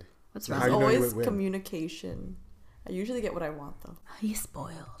argued. What's So wrong? how There's you know you always would win? communication. I usually get what I want though. Are you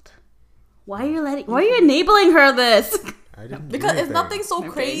spoiled? Why are you enabling her this? I didn't do Because it's anything. nothing so Okay.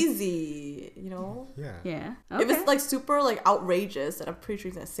 crazy, you know? Yeah. Yeah. If Okay. it's like super like outrageous, then I'm pretty sure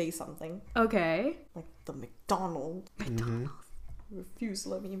he's gonna say something. Okay. Like the McDonald's. Mm-hmm. Refuse to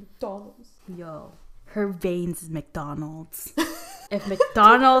let me eat McDonald's. Yo, her veins is McDonald's. If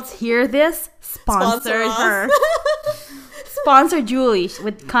McDonald's hear this, sponsor Sponsor us. her. Sponsor Julie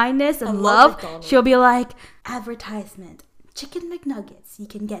with kindness I and love love. McDonald's. She'll be like, advertisement, chicken McNuggets. You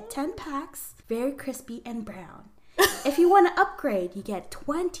can get 10 packs, very crispy and brown. If you want to upgrade, you get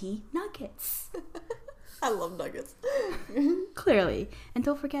 20 nuggets. I love nuggets. Clearly. And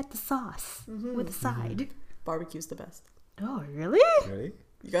don't forget the sauce with the side. Barbecue's the best. Oh, really? Really?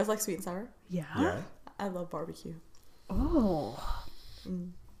 You guys like sweet and sour? Yeah. Yeah. I love barbecue. Oh.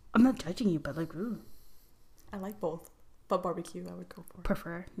 Mm. I'm not judging you, but like, ooh, I like both. But barbecue I would go for.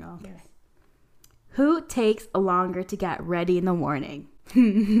 prefer. No, okay. Yes. Who takes longer to get ready in the morning? Julie.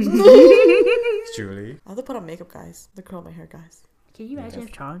 I have to put on makeup, guys. The curl my hair, guys. Can you imagine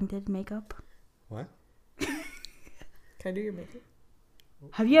if Truong did makeup? What? Can I do your makeup?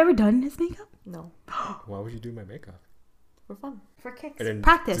 Have you ever done his makeup? No. Why would you do my makeup? For fun. For kicks. And then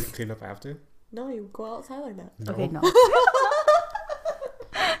Practice. to clean up after? No, you go outside like that. No. Okay, no.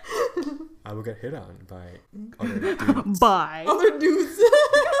 I will get hit on by other dudes. Bye. Other dudes.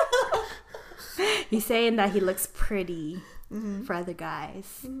 He's saying that he looks pretty for other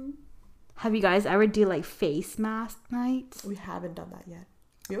guys. Have you guys ever do like face mask night? We haven't done that yet.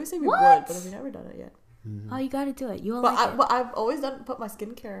 We always say we What? would, but we've never done it yet. Oh, you gotta do it. You'll But, like it. but I've always put my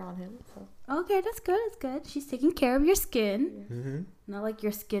skincare on him. So. Okay, that's good. That's good. She's taking care of your skin. Mm-hmm. Not like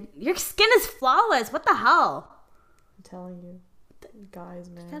your skin. Your skin is flawless. What the hell? I'm telling you. Guys,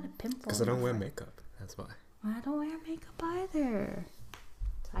 You got a man. pimple. Because I don't wear makeup. That's why. I don't wear makeup either.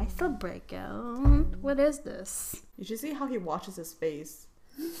 I still break out. What is this? You should see how he washes his face.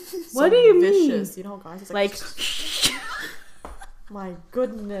 What do you vicious. mean? You know, guys, it's Like, my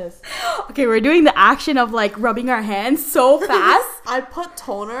goodness. okay, we're doing the action of like rubbing our hands so fast. I put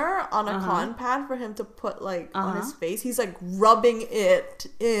toner on a Uh-huh. cotton pad for him to put like on his Uh-huh. face. He's like rubbing it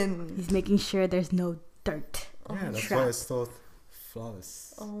in. He's making sure there's no dirt. Yeah, that's crap. why it's so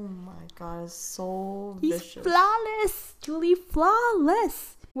flawless. Oh my god, it's so He's vicious. flawless. Julie,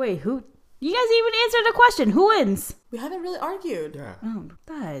 flawless. Wait, who You guys even answered the question. Who wins? We haven't really argued. Yeah. Oh,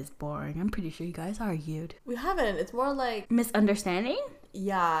 that is boring. I'm pretty sure you guys argued. We haven't. It's more like, Misunderstanding?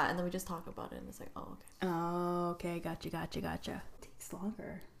 yeah, and then we just talk about it, and it's like, oh, okay. Oh, okay. Gotcha. Takes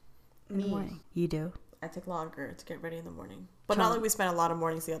longer in the Me. morning. You do? I take longer to get ready in the morning. But not like we spend a lot of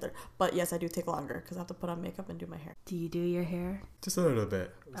mornings together. But yes, I do take longer because I have to put on makeup and do my hair. Do you do your hair? Just a little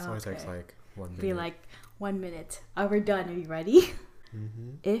bit. It only Okay. takes like 1 minute. Be like 1 minute. Oh, we're done. Are you ready? Mm-hmm.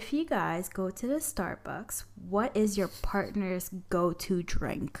 If you guys go to the Starbucks, what is your partner's go-to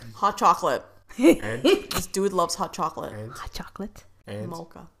drink? Hot chocolate. And This dude loves hot chocolate. Hot chocolate. and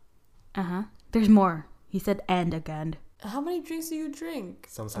Mocha. Uh-huh. There's more. He said and again. How many drinks do you drink?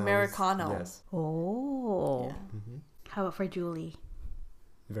 sometimes Americano. Yes. Oh. Yeah. Mm-hmm. How about for Julie?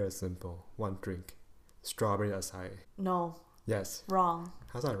 Very simple. One drink. Strawberry acai. No, Yes. wrong.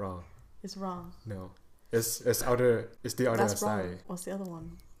 How's that wrong? It's wrong. No. It's the other That's acai. wrong. What's the other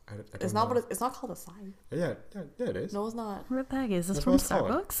one? I don't It's not. know. But it's not called acai. Yeah, it is. No, it's not. What the heck is this That's from what it's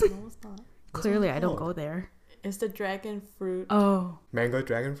called. Starbucks? No, it's not. Clearly, I don't called. go there. It's the dragon fruit Oh. Mango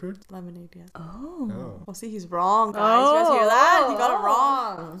dragon fruit? lemonade. Yes. Oh. Oh. Oh, see, he's wrong, guys. You guys hear that? He got it Oh.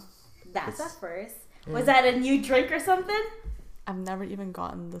 wrong. That's a first. Yeah. Was that a new drink or something? I've never even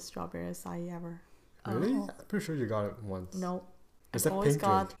gotten the strawberry acai ever. Really? Oh. I'm pretty sure you got it once. Nope. It's I've a always pink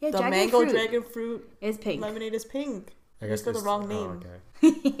got drink. Yeah, the dragon mango fruit. dragon fruit It's pink. lemonade is pink. I guess got the it's- wrong name.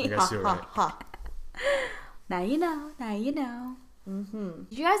 okay. I guess you're ha, right. ha. Now you know. Now you know. Mm-hmm.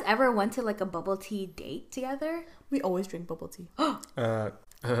 Did you guys ever went to like a bubble tea date together? We always drink bubble tea. Wait,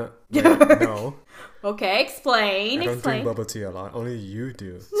 no. Okay, explain. I don't Explain. drink bubble tea a lot. Only you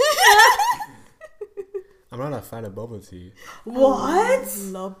do. I'm not a fan of bubble tea. What?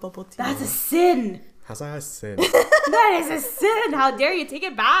 Love bubble tea. That's a sin. How's that a sin? That is a sin. How dare you take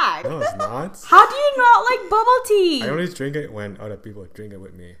it back? No, it's not. How do you not like bubble tea? I only drink it when other people drink it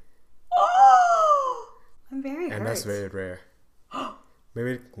with me. I'm very hurt. And that's very rare.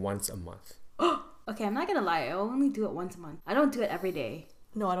 Maybe once a month. Okay, I'm not gonna lie. I only do it once a month. I don't do it every day.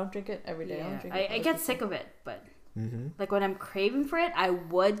 No, I don't drink it every day. I don't drink it I with get other sick of it, but Mm-hmm. like when I'm craving for it, I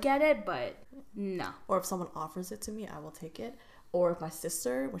would get it, but no. people. Or if someone offers it to me, I will take it. Or if my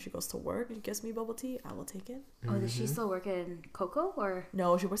sister, when she goes to work and gives me bubble tea, I will take it. Oh, does she still work in Coco or?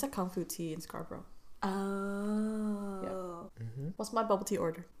 No, she works at Kung Fu Tea in Scarborough. Oh. What's my bubble tea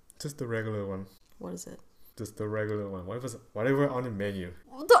order? Just the regular one. What is it? Just the regular one. Whatever on the menu.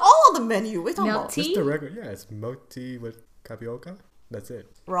 They're all on the menu. What are you talking Milk about? tea? Just the regular. Yeah, it's milk tea with tapioca. That's it.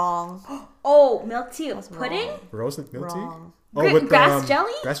 Wrong. Oh, milk tea That's pudding? wrong. Roasted milk Wrong. Gra- grass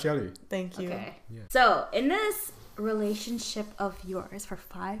jelly? Grass jelly. Thank you. Okay. Yeah. So, in this relationship of yours for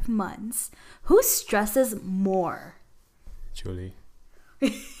 5 months, who stresses more? Julie.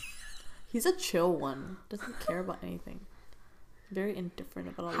 He's a chill one. Doesn't care about anything. Very indifferent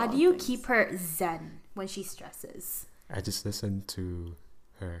about a lot How do of you things. keep her zen when she stresses? I just listen to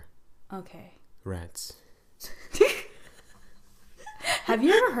her Okay. rants. Have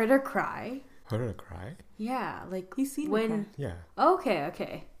you ever heard her cry? Heard her cry? Yeah, like He's seen her when. cry. Yeah.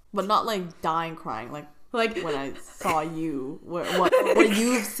 Okay. But not like dying crying. Like Like when I saw you. What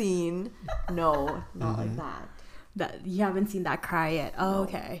you've seen. No, not like that. that you haven't seen that cry yet. Oh, No.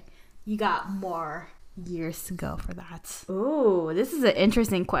 okay. You got more years to go for that. Ooh, this is an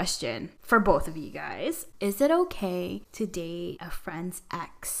interesting question for both of you guys. Is it okay to date a friend's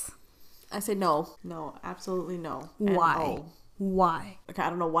ex? I say no. No, absolutely no. And Why? oh. Why? Okay, I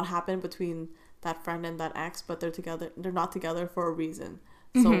don't know what happened between that friend and that ex, but they're together. They're not together for a reason.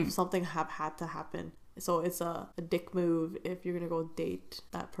 So something had to happen. So it's a dick move if you're gonna go date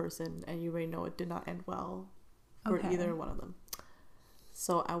that person and you already know it did not end well for Okay. either one of them.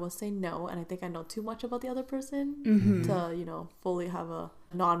 So I will say no, and I think I know too much about the other person to fully have a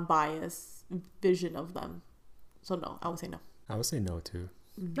non-biased vision of them. So no, I would say no. I would say no too.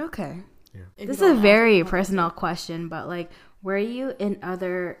 Okay. Yeah. If This you is a don't very ask, personal question, but like, were you in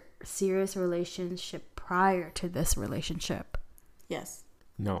other serious relationship prior to this relationship? yes.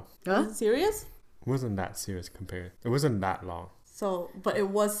 No. Was it serious? It wasn't that serious compared. It wasn't that long. So, but it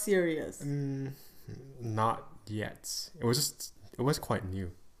was serious. Not yet. It was quite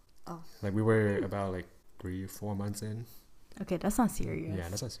new. Oh. Like we were about like 3-4 months in. Okay, that's not serious. Yeah,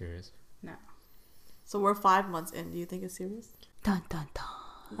 that's not serious. No. So we're 5 months in. Do you think it's serious? Dun dun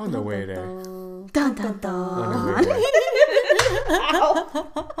dun. On the way there. Dun dun dun. On the way there.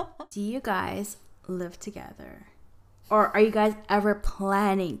 Do you guys live together? Or are you guys ever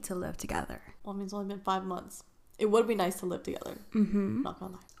planning to live together? Well, I mean, it's only been 5 months. It would be nice to live together. Mm-hmm. Not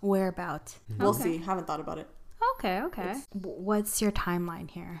gonna lie. Whereabout? We'll Okay. see. Haven't thought about it. Okay. What's your timeline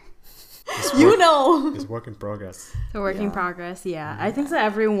here? You know. It's work in progress. It's a work in Yeah. progress, yeah. I think that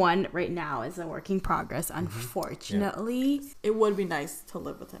everyone right now is a work in progress, unfortunately. It would be nice to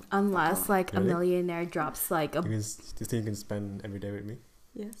live with him. Unless, like, a Really? millionaire drops, like, a... Do you think you can spend every day with me?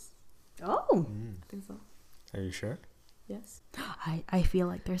 Yes, Oh! I think so. Are you sure? Yes. I feel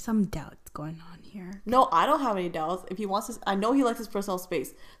like there's some doubts going on here. No, I don't have any doubts. If he wants to, I know he likes his personal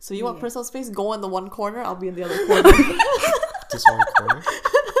space. So you want Yeah. personal space? Go in the one corner. I'll be in the other corner. Just one corner?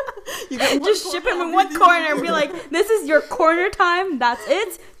 You get one Just corner, ship him I'll in be one the corner other and be like, this is your corner time. That's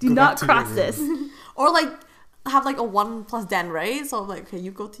it. Do Go not back to your cross room. this. Or like have like a 1+ den, right? So like, okay,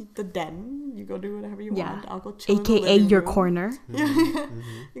 you go to the den. You go do whatever you Yeah. want. I'll go chill in the AKA living your room. corner. Yeah,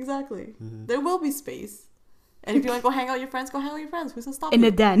 exactly. There will be space. And if you want to go hang out with your friends, go hang out with your friends. Who's gonna stop In you?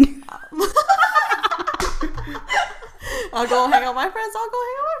 a den. I'll go hang out with my friends. I'll go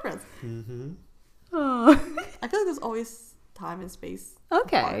hang out with my friends. Oh. I feel like there's always time and space.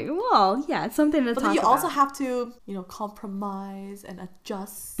 Okay. Well, yeah, it's something to But talk then you about. also have to, compromise and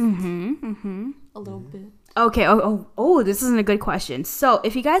adjust a little bit. Okay. Oh, this is a good question. So,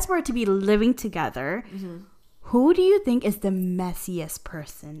 if you guys were to be living together, who do you think is the messiest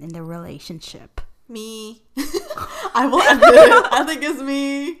person in the relationship? Me. I will admit it. I think it's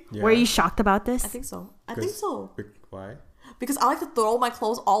me. Yeah. Were you shocked about this? I think so. I think so. Why? Because I like to throw my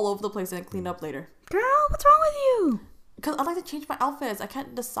clothes all over the place and clean up later. Girl, what's wrong with you? Because I like to change my outfits. I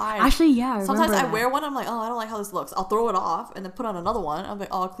can't decide. Actually, yeah. I Sometimes remember I that. wear one. I'm like, oh, I don't like how this looks. I'll throw it off and then put on another one. I'm like,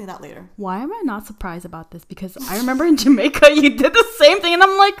 oh, I'll clean that later. Why am I not surprised about this? Because I remember in Jamaica you did the same thing, and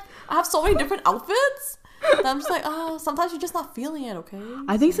I'm like, I have so many different outfits that I'm just like, oh, sometimes you're just not feeling it, okay?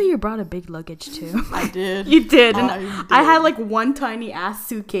 I think so. You brought a big luggage too. I did. You did, and I I had did. like one tiny ass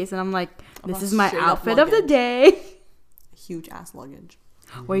suitcase, and I'm like, this brought is my straight up outfit of the luggage. day. Huge ass luggage.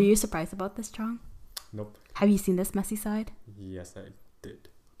 Were you surprised about this, Truong? Nope. Have you seen this messy side? Yes, I did.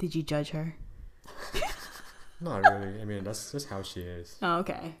 Did you judge her? Not really. I mean, that's just how she is. Oh,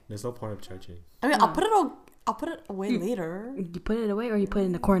 okay. There's no point of judging. I mean, I'll put it away later. You put it away, or you put it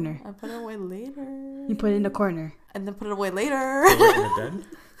in the corner? I put it away later. You put it in the corner. And then put it away later. Throw it in the den?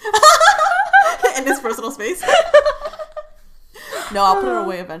 In this personal space. No, I'll put it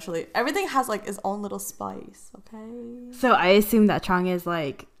away eventually. Everything has like its own little spice, okay? So I assume that Truong is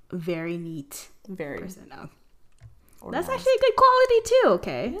like very neat Very. person. No. That's organized. actually a good quality too.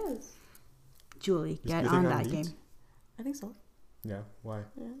 Okay, Yes. Julie, You get think on I'm that neat? game. I think so. Yeah, why?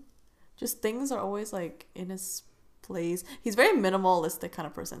 Yeah. Just things are always like in his place. He's very minimalistic kind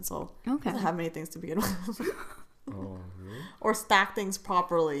of person, so he Okay. doesn't have many things to begin with. Oh, really? Or stack things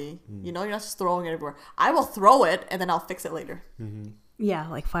properly. Mm. You know, you're not just throwing it everywhere. I will throw it and then I'll fix it later. Mm-hmm. Yeah,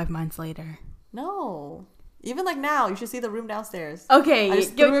 like 5 months later. No. Even like now, you should see the room downstairs. Okay, I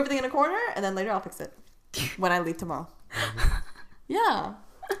just threw everything in a corner and then later I'll fix it when I leave tomorrow. Yeah,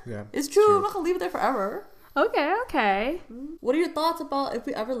 Yeah. it's true. I'm not gonna leave it there forever. okay. What are your thoughts about if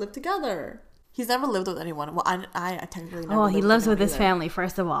we ever live together? He's never lived with anyone. Well, I technically never. Oh, he lived lives with anyone his either. family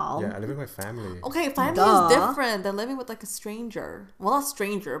first of all. Yeah, I live with my family. Okay, family Duh. is different than living with like a stranger. Well, not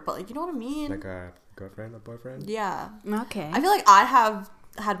stranger, but like you know what I mean. Like a girlfriend or boyfriend? Yeah, Okay. I feel like I have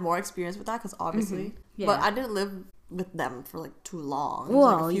had more experience with that because obviously, Yeah. but I didn't live with them for like too long. It was,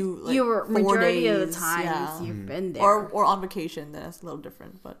 Well, like, a few, like, you were 4 majority of the days, times yeah. you've been there. or on vacation. Then it's a little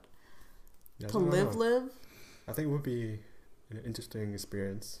different, but Yeah, to I don't live, know. I think it would be an interesting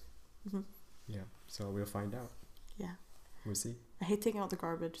experience. Mhm. Yeah, so we'll find out. Yeah. We'll see. I hate taking out the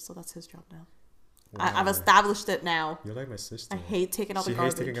garbage, so that's his job now. Wow. I've established it now. You're like my sister. I hate taking out She the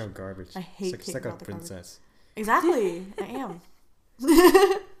garbage. hates taking out garbage. I hate She's taking like a out the garbage. princess. Exactly, I am.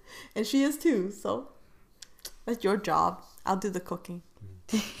 And she is too, so that's your job. I'll do the cooking.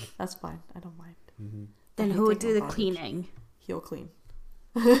 That's fine. I don't mind. Mm-hmm. Then I who hate would do taking the out garbage. cleaning? He'll clean.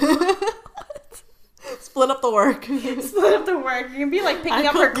 Split up the work. Split up the work. You can be like picking I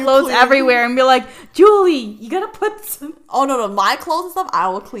up her cook, you clothes clean. everywhere and be like, Julie, you gotta put some. Oh no, my clothes and stuff I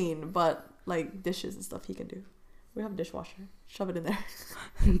will clean, but like dishes and stuff he can do. We have a dishwasher. Shove it in there.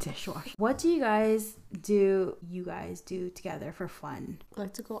 Dishwasher. What do you guys do together for fun? I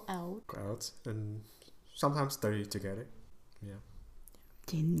like to go out. Go out and sometimes study together. Yeah.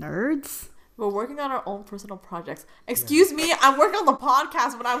 You nerds? We're working on our own personal projects. Excuse me, I'm working on the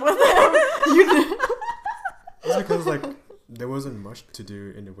podcast when I'm with him. You It's because like there wasn't much to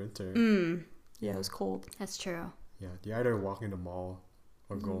do in the winter. Yeah, it was cold. That's true. Yeah, you either walk in the mall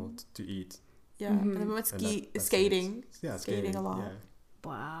or go to eat. Yeah, and then we went And that's skating. it. Yeah, Skating a lot. Yeah,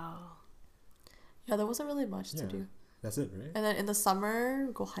 Wow. Yeah, there wasn't really much to Yeah. do. that's it, right? And then in the summer,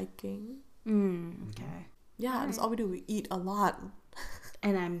 we go hiking. Okay. Yeah, that's all we do. We eat a lot.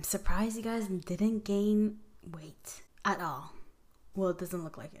 And I'm surprised you guys didn't gain weight at all. Well, it doesn't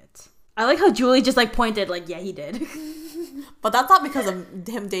look like it. I like how Julie just like pointed like, yeah, he did. But that's not because of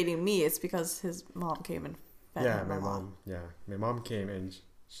him dating me. It's because his mom came and fed Yeah, him my a lot. mom. Yeah, my mom came and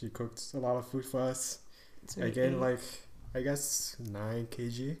she cooked a lot of food for us. So I he gained ate. like I guess 9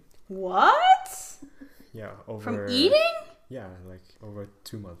 kg. What? Yeah, over From eating? Yeah, like over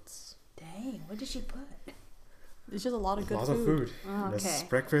 2 months. Dang, what did she put? It's just a lot of good Lots food. of food. Oh, There's okay.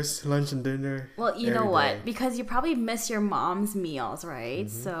 breakfast, lunch, and dinner. Well, you know every what? day. Because you probably miss your mom's meals, right? Mhm.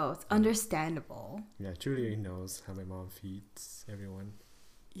 So it's understandable. Yeah, Julie knows how my mom feeds everyone.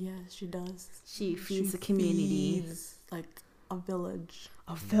 Yes, she does. She feeds the community. Feeds, like a village.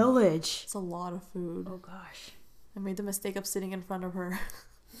 A village. It's a lot of food. Oh gosh. I made the mistake of sitting in front of her.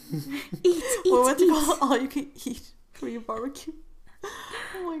 Eat, We went to eat, go all you can eat Korean barbecue.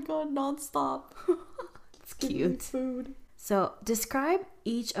 Oh my god, nonstop. It's Give me cute. food. So describe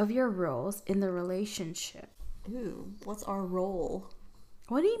each of your roles in the relationship. Ew, what's our role?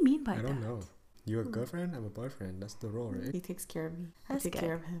 What do you mean by I that? don't know. You're a girlfriend, I'm a boyfriend. That's the role, right? He takes care of me. That's I take good.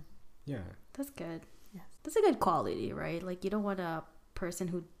 care of him. Yeah. That's good. Yes. That's a good quality, right? Like you don't want a person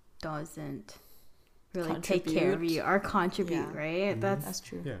who doesn't really take care of Contribute. you or contribute, Yeah. right? Mhm. That's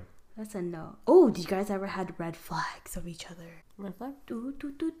true. Yeah. That's a no. Oh, did you guys ever had red flags of each other? Red flag? Do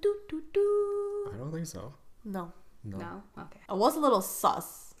do do do do do. I don't think so. No. No. No. Okay. I was a little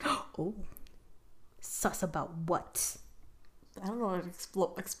sus. Oh. Sus about what? I don't know how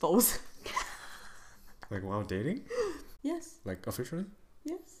to expose. Like while dating? Yes. Like officially?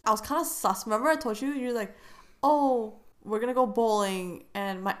 Yes. I was kind of sus. Remember I told you? You're like, oh, we're going to go bowling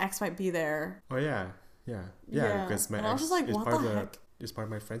and my ex might be there. Oh yeah. Yeah. Yeah. Yeah. Because my And I was ex just like, is what part the of heck? is part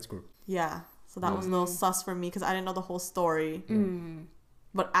of my friends group. Yeah. So that was a little sus for me because I didn't know the whole story. Mm.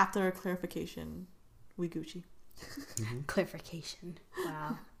 But after clarification, we Gucci. Clarification.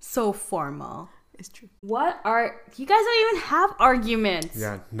 Wow. So formal. It's true. What are you guys don't even have arguments?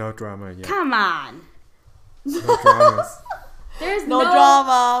 Yeah. No drama yet. Come on. No dramas. There's No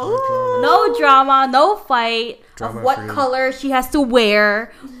drama. No Woo! drama. No drama, no fight Drama of what free. color she has to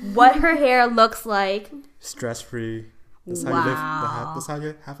wear, what her hair looks like. Stress free. That's how you live. Wow. That's how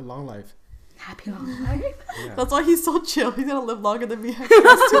you have a long life. Happy long life. Yeah. That's why he's so chill. He's gonna live longer than me. I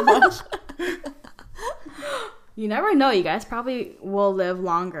stress too much. You never know. You guys probably will live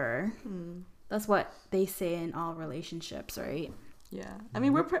longer. Hmm. That's what they say in all relationships, right? Yeah. I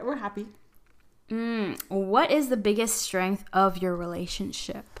mean, we're happy. What is the biggest strength of your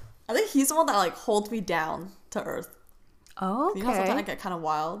relationship? I think he's the one that like holds me down to earth. Oh, You know, sometimes I okay. get kind of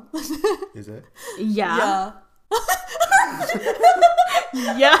wild. Is it? Yeah. Yeah.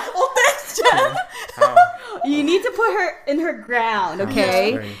 Yeah. Oh, thanks, Jen. How? You need to put her in her ground,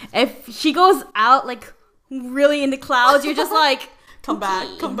 okay? Right. If she goes out like really in the clouds, you're just like, Come back.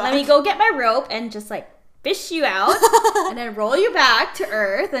 Come back. let me go get my rope and just like fish you out and then roll you back to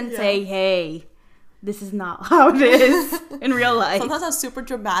earth and say, hey, this is not how it is in real life. Sometimes I'm super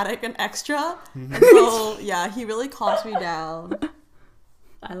dramatic and extra. And so, yeah, he really calms me down.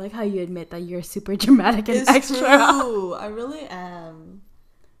 I like how you admit that you're super dramatic and It's extra. true. I really am.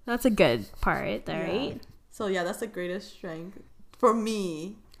 That's a good part, Yeah. right? So, yeah, that's the greatest strength for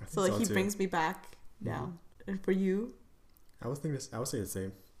me. I think So, like, he too. brings me back down. And for you, I would think this. I would say the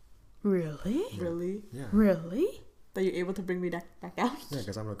same. Really? really? Yeah. Really? That you're able to bring me back out? Yeah,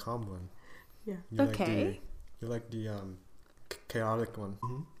 because I'm the calm one. Yeah. You're Okay. You're like the chaotic one.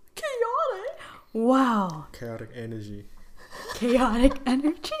 Chaotic. Wow. Chaotic energy. Chaotic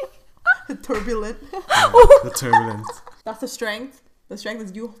energy. Turbulent. Yeah, the turbulence. That's the strength. The strength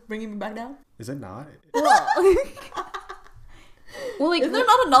is you bringing me back down. Is it not? Well, like, Is there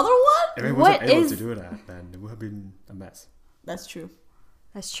not another one? If I What wasn't able is- to do that, then it would have been a mess. That's true.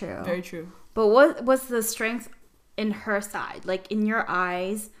 that's true. Very true. But what was the strength in her side? Like, in your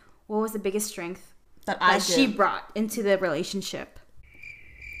eyes, what was the biggest strength That I that she give. brought into the relationship?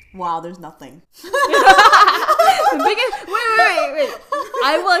 Wow, there's nothing. The biggest. Wait.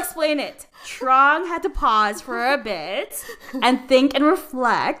 I will explain it. Truong had to pause for a bit and think and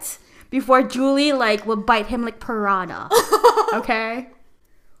reflect before Julie like would bite him like piranha. Okay.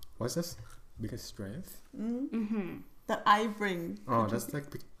 What's this? Biggest strength? That I bring. Oh, that's like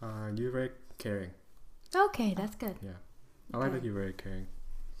you're very caring. Okay, that's good. Yeah, I like that you're very caring.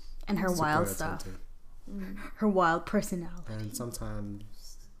 And her Super wild stuff, attentive. her wild personality. And sometimes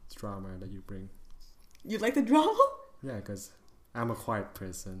drama that you bring. You like the drama? Yeah, because I'm a quiet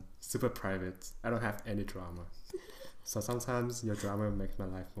person, super private. I don't have any drama. So sometimes your drama makes my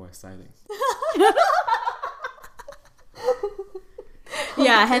life more exciting.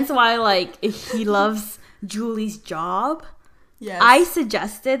 Yeah, hence why like if he loves Julie's job. Yes. I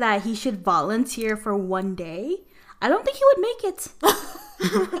suggested that he should volunteer for one day. I don't think he would make it.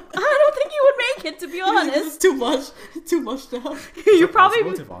 I don't think you would make it, to be It's honest. too much. Too much now. You Is it probably.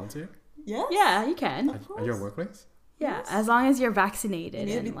 possible to volunteer? Yes. Yeah, you can. At your workplace? Yeah, Yes. as long as you're vaccinated You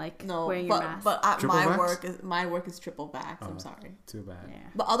need to and be- like no, wearing your but mask. but at Triple vax? my work is triple vax. I'm Oh. sorry. Too bad. yeah.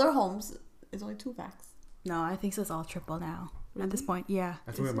 But other homes is only 2 vax. No, I think so. It's all triple now at this Really? point. Yeah. I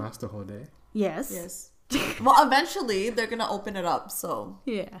have to wear a mask the whole day. Yes. Yes. Well, eventually they're gonna open it up, so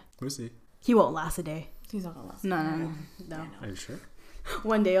Yeah. We'll see. He won't last a day. he's not gonna last. No. Are you sure?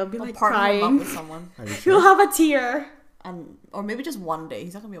 One day I'll be I'll like partner him up crying. with someone, Are you He'll sure? have a tear. and or maybe just one day.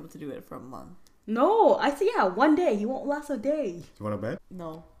 He's not gonna be able to do it for a month. No, I see. Yeah, one day he won't last a day. You want to bet?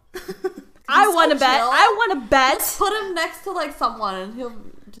 No. I so want to bet. chill. I want to bet. Put him next to like someone, and he'll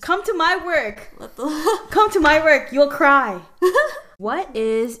just Come to my work. let the. Come to my work. You'll cry. What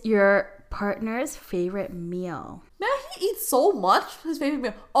is your partner's favorite meal? Man, he eats so much. His favorite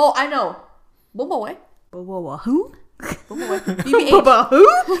meal. Oh, I know. Bumbawe. Who? Bumbawe. BBH. Bubba who?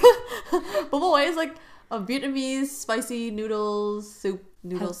 Bumbawe is like a Vietnamese spicy noodles soup.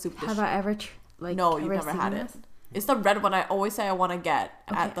 Soup dish. Have I ever No, you've never seen had it. this? It's the red one I always say I want to get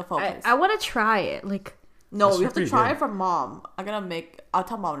at the focus. I want to try it. Like, No, That's we have to pretty try good. it from mom. I'll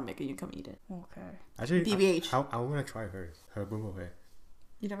tell mom to make it. You come eat it. okay. Actually, BBH. I want to try hers. Her bumblebee.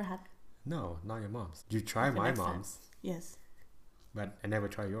 You never had it? No, not your mom's. You try Okay, my next time. mom's, Yes. but I never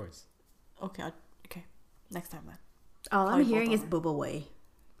try yours. Okay. Okay. Next time then. All I'm Probably hearing both is of Bubba Way.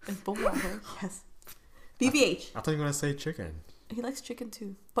 It's Bumbawe. Yes. BBH. I thought you were gonna say chicken. He likes chicken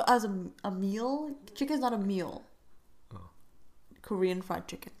too. But as a meal, chicken's not a meal. Oh. Korean fried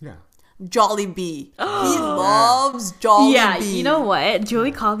chicken. Yeah. Jollibee. He loves Jollibee. Yeah, you know what?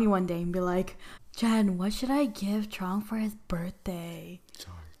 Julie called me one day and be like, Jen, what should I give Truong for his birthday?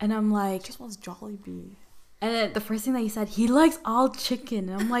 Sorry. And I'm like, He just wants Jollibee. and then the first thing that he said, he likes all chicken.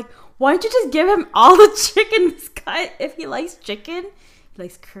 And I'm like, why don't you just give him all the chicken? This guy, if he likes chicken, he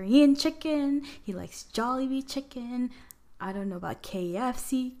likes Korean chicken, he likes Jollibee chicken. I don't know about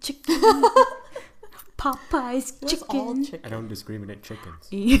KFC chicken, Popeyes He loves all chicken. chicken. I don't discriminate chickens.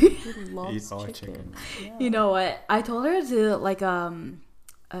 He Eat loves all chicken. chicken. Yeah. You know what? I told her to do like a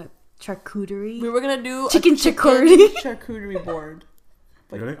charcuterie. We were gonna do Chicken a charcuterie. charcuterie board.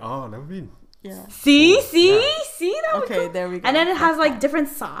 But- Really? Oh, never been. Yeah. See, Cool. see, Yeah. see. That was Okay, cool. there we go. And then it has That's like fine. different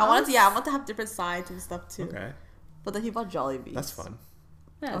sauce. I want to have different sides and stuff too. Okay, But then he bought Jollibee. that's fun.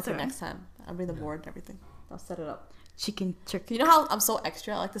 Yeah, Okay, okay. next time I'll bring the board and everything. I'll set it up. Chicken turkey. You know how I'm so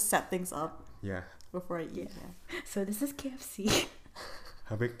extra? I like to set things up Yeah. before I eat. Yeah. So this is KFC.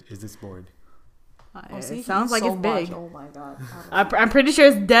 How big is this board? Oh, see, It he sounds eats like so it's big. much. Oh my god. I'm pretty sure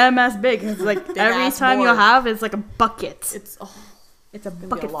it's damn ass big. It's like Big every ass time you'll board. have, it's like a bucket. It's It's a gonna be a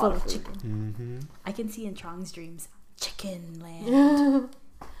bucket lot full of of food. chicken. Mm-hmm. I can see in Truong's dreams, chicken land.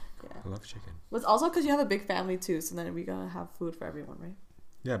 I love chicken. But it's also because you have a big family too, so then we gotta have food for everyone, right?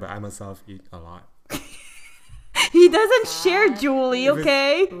 Yeah, but I myself eat a lot. He doesn't share, Julie. Even-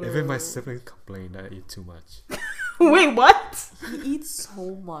 Okay. Even my siblings complain that I eat too much. Wait, what? He eats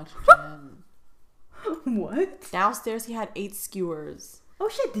so much, Jen. What? Downstairs he had 8 skewers. Oh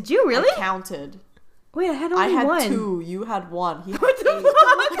shit! Did you really? I counted. Wait, I had only I had one. 2. You had 1. He had What the 8. fuck?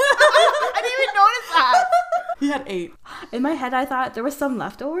 I didn't even notice that. He had 8. In my head, I thought there was some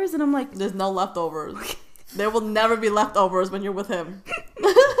leftovers, and I'm like, There's no leftovers. There will never be leftovers when you're with him.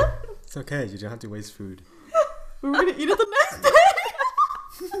 It's okay. You don't have to waste food. We were gonna eat it the next day.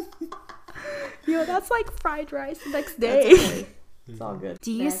 yo, that's like fried rice the next That's day. okay. It's all good.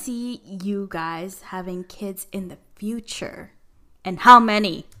 Do you Next. see you guys having kids in the future? And how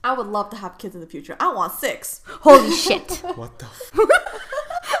many? I would love to have kids in the future. I want 6. Holy shit. What the?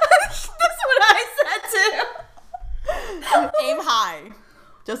 That's what I said too. Aim high,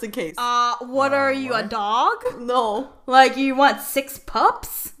 just in case. What are you, a what? dog? No, Like you want 6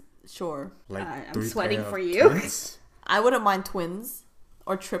 pups? sure. Like I'm 3 sweating pair for of you. twins? I wouldn't mind twins,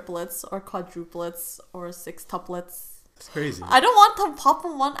 or triplets, or quadruplets, or 6-tuplets. That's crazy. I don't want to pop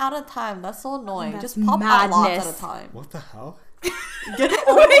them one at a time. That's so annoying. That's Just pop out lots madness. at a time. What the hell? Get it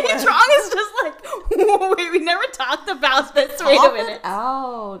over Wait, with. Truong is just like, wait, we never talked about this. Wait a Pop it minute.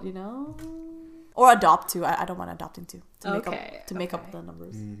 out, you know? Or adopt too. I don't mind adopting too. To make Okay, up to make up okay. the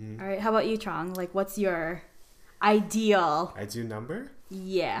numbers. All right, how about you, Truong? Like, what's your ideal? Ideal number?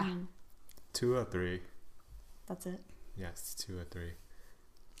 Yeah. 2 or 3? That's it. Yes, 2 or 3.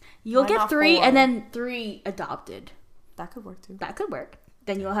 You'll Why get not 3 4? and then 3 adopted. That could work too. That could work.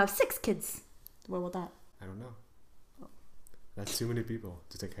 Then you'll have 6 kids. Where will that? I don't know. That's too many people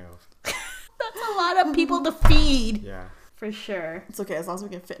to take care of. That's a lot of people to feed. Yeah. For sure. It's okay as long as we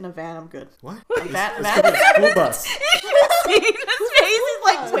can fit in a van. I'm good. What? A van? It's gonna be a school bus. You should see his face. He's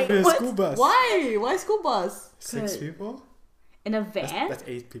like, It's gonna be wait, a what? school bus. Why? Why school bus? 6 Good. people? In a van? That's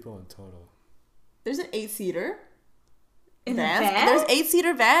 8 people in total. There's an 8-seater. In a Vans? van? There's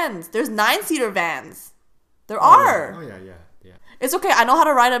 8-seater vans. There's 9-seater vans. There are. Oh, yeah. It's okay. I know how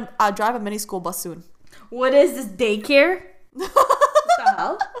to drive a mini school bus soon. What is this, daycare? What the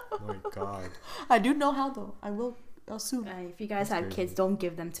hell? Oh my god. I do know how though. I will soon. If you guys have kids, don't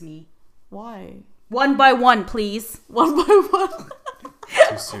give them to me. Why? One by one, please. One by one.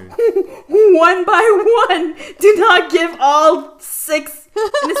 Too soon. One by one. Do not give all 6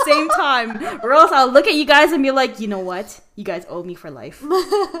 in the same time, or else I'll look at you guys and be like, you know what? You guys owe me for life.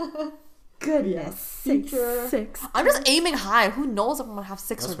 Goodness, Future. 6. I'm just aiming high. Who knows if I'm gonna have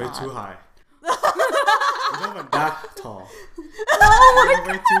 6 That's or way not? too high. You're not even that tall. Oh You're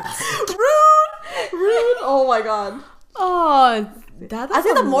way too high. Rude. Oh my god. Oh, that's I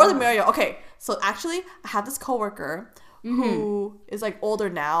think the a more the lot. merrier. Okay, so actually, I have this coworker who is like older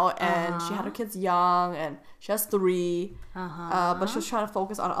now, and she had her kids young, and she has 3. But she was trying to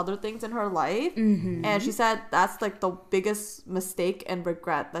focus on other things in her life, and she said that's like the biggest mistake and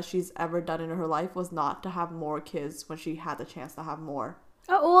regret that she's ever done in her life was not to have more kids when she had the chance to have more.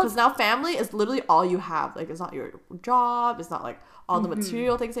 Oh, Because now family is literally all you have. Like, it's not your job. It's not like all the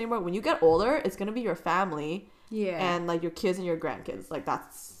material things anymore. When you get older, it's gonna be your family. yeah. And like your kids and your grandkids. Like,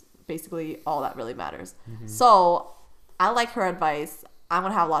 that's basically all that really matters. So I like her advice. I'm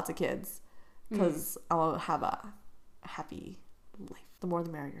gonna have lots of kids because I want to have a happy life. The more the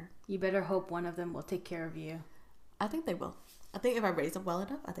merrier. You better hope one of them will take care of you. I think they will. I think if I raise them well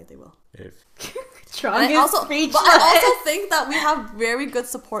enough, I think they will. If Truong And is but speechless. I also think that we have very good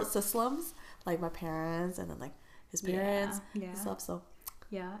support systems, like my parents and then like his parents Yeah. and stuff. So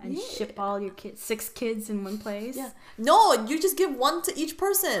Yeah, and Yeah. ship all your kids, 6 kids in one place. yeah, no, you just give one to each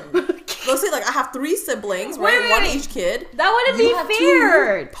person. Let's say like I have 3 siblings, right? Wait, One wait. each kid. That wouldn't You be have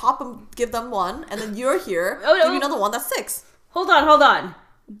fair. 2, pop them, give them 1, and then you're here. Oh, no. Give me another one. That's 6. Hold on.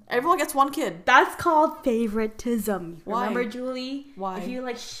 Everyone gets 1 kid. That's called favoritism. Why? Remember, Julie? Why? If you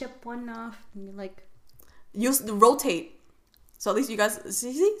like ship one off, and you're like, You rotate. So at least you guys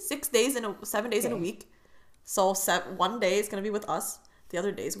see 6 days 7 days in a Okay. week. So one day is gonna be with us. The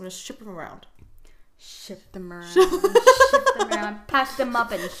other days we're gonna ship them around. ship them around, ship them around, pack them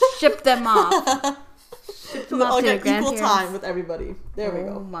up, and ship them off. Ship them off to Okay, your equal grandparents. time with everybody. There we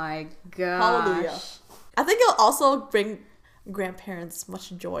Oh go. my gosh. Hallelujah. I think it'll also bring grandparents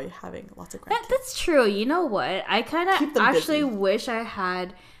much joy having lots of grandkids. That's true. You know what? I kind Keep of them actually busy. wish I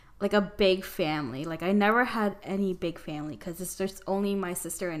had like a big family. Like I never had any big family because there's only my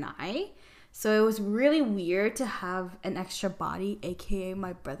sister and I. So it was really weird to have an extra body, aka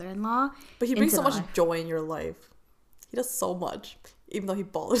my brother-in-law. But he brings into so much life. joy in your life. He does so much, even though he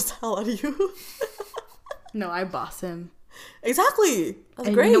bothers the hell out of you. No, I boss him. Exactly. That's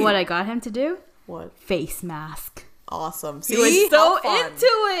And great. you know what I got him to do? What? Face mask. Awesome. He See? was so How fun. into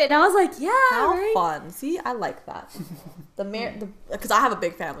it. And I was like, yeah, How right? fun. See, I like that. Because I have a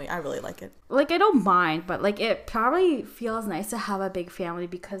big family. I really like it. Like I don't mind, but like it probably feels nice to have a big family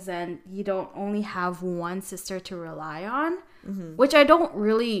because then you don't only have one sister to rely on, which I don't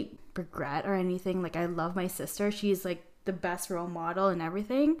really regret or anything. Like I love my sister. She's like the best role model and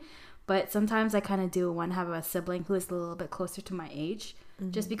everything. But sometimes I kind of do want to have a sibling who is a little bit closer to my age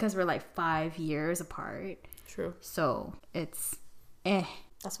just because we're like 5 years apart. True. So it's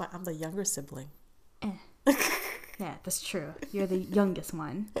That's why I'm the younger sibling. Yeah, that's true. You're the youngest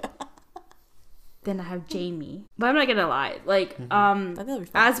one. Then I have Jamie. But I'm not gonna lie. Like, I think that'll be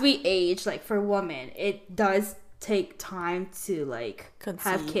fun. as we age, like for women, it does take time to like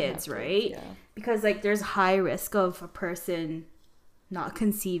have kids, right? Yeah. Because like there's high risk of a person not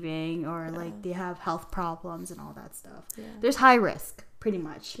conceiving or like they have health problems and all that stuff. Yeah. There's high risk, pretty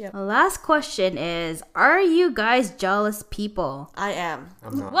much. Yep. The last question is, are you guys jealous people? I am.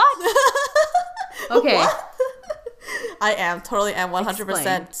 I'm not. What? Okay. What? I am. Totally am. 100%.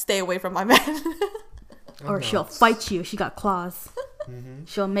 Explain. Stay away from my man. Or I'm she'll not. fight you. She got claws.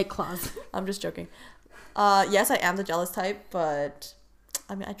 She'll make claws. I'm just joking. Yes, I am the jealous type, but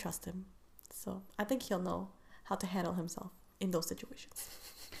I mean, I trust him. So I think he'll know how to handle himself in those situations.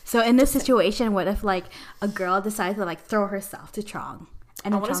 So in this situation, what if like a girl decides to like throw herself to Truong?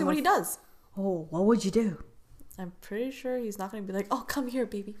 And I then want to see Truong what he was- does. Oh, what would you do? I'm pretty sure he's not going to be like, oh, come here,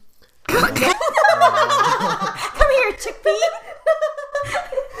 baby. Come here, chickpea.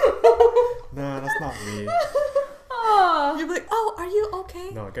 No, that's not me. Oh. You'll be like, oh, are you okay?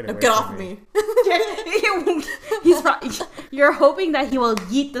 No, get No, away get from off of me. You're hoping that he will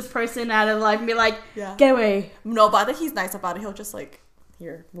yeet this person out of life and be like, Yeah. get away. No, but I think he's nice about it. He'll just like,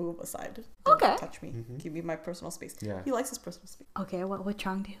 here, move aside. Don't Okay. touch me. Give me my personal space. Yeah. He likes his personal space. Okay, what would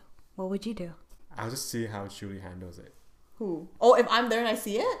Truong do? What would you do? I'll just see how Julie handles it. Who? Oh, if I'm there and I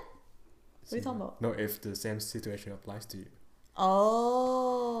see it? What are you talking about? No, if the same situation applies to you.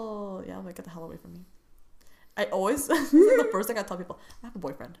 Oh, yeah, I'm like, get the hell away from me. I always, this is the first thing I tell people, I have a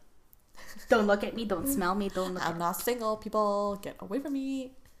boyfriend. Don't look at me, don't smell me, don't look I'm not single, people, get away from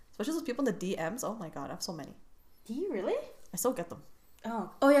me. Especially those people in the DMs, oh my god, I have so many. Do you really? I still get them. Oh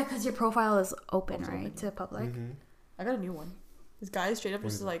yeah, because your profile is open, right, to the public. Mm-hmm. I got a new one. This guy is straight up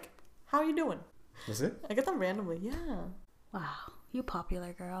just like, how are you doing? That's it? I get them randomly, yeah. Wow, you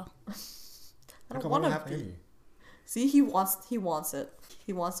popular girl. I don't want to be. Any. See, he wants it.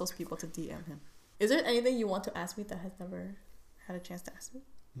 He wants those people to DM him. Is there anything you want to ask me that has never had a chance to ask me?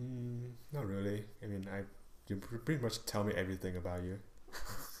 Not really. I mean, you pretty much tell me everything about you.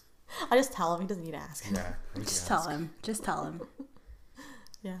 I just tell him. He doesn't need to ask. Yeah. Just tell him. Just tell him.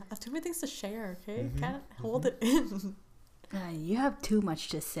 Yeah, I have too many things to share, okay? Mm-hmm. Can't hold it in. You have too much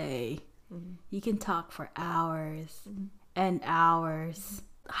to say. Mm-hmm. You can talk for hours and hours.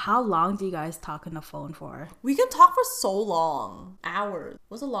 How long do you guys talk on the phone for? We can talk for so long. Hours.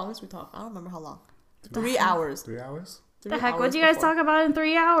 What's the longest we talked? I don't remember how long. 3 hours. 3 hours? The heck? What do you guys talk about in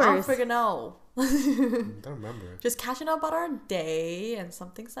 3 hours? I don't freaking know. Don't remember. Just catching up about our day and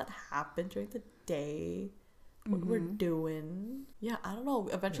some things that happened during the day. What we're doing. Yeah, I don't know.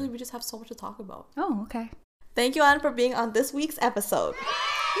 Eventually, we just have so much to talk about. Oh, okay. Thank you, Anne, for being on this week's episode.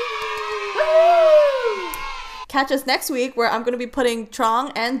 Catch us next week where I'm going to be putting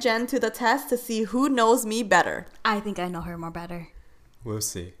Truong and Jen to the test to see who knows me better. I think I know her more better. We'll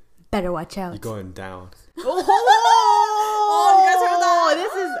see. Better watch out. You're going down. Oh, you guys heard that?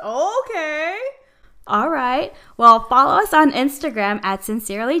 This is okay. All right. Well, follow us on Instagram at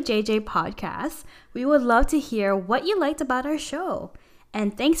SincerelyJJ Podcast. We would love to hear what you liked about our show.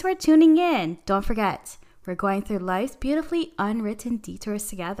 And thanks for tuning in. Don't forget, we're going through life's beautifully unwritten detours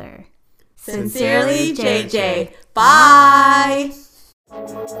together. Sincerely, JJ. Bye.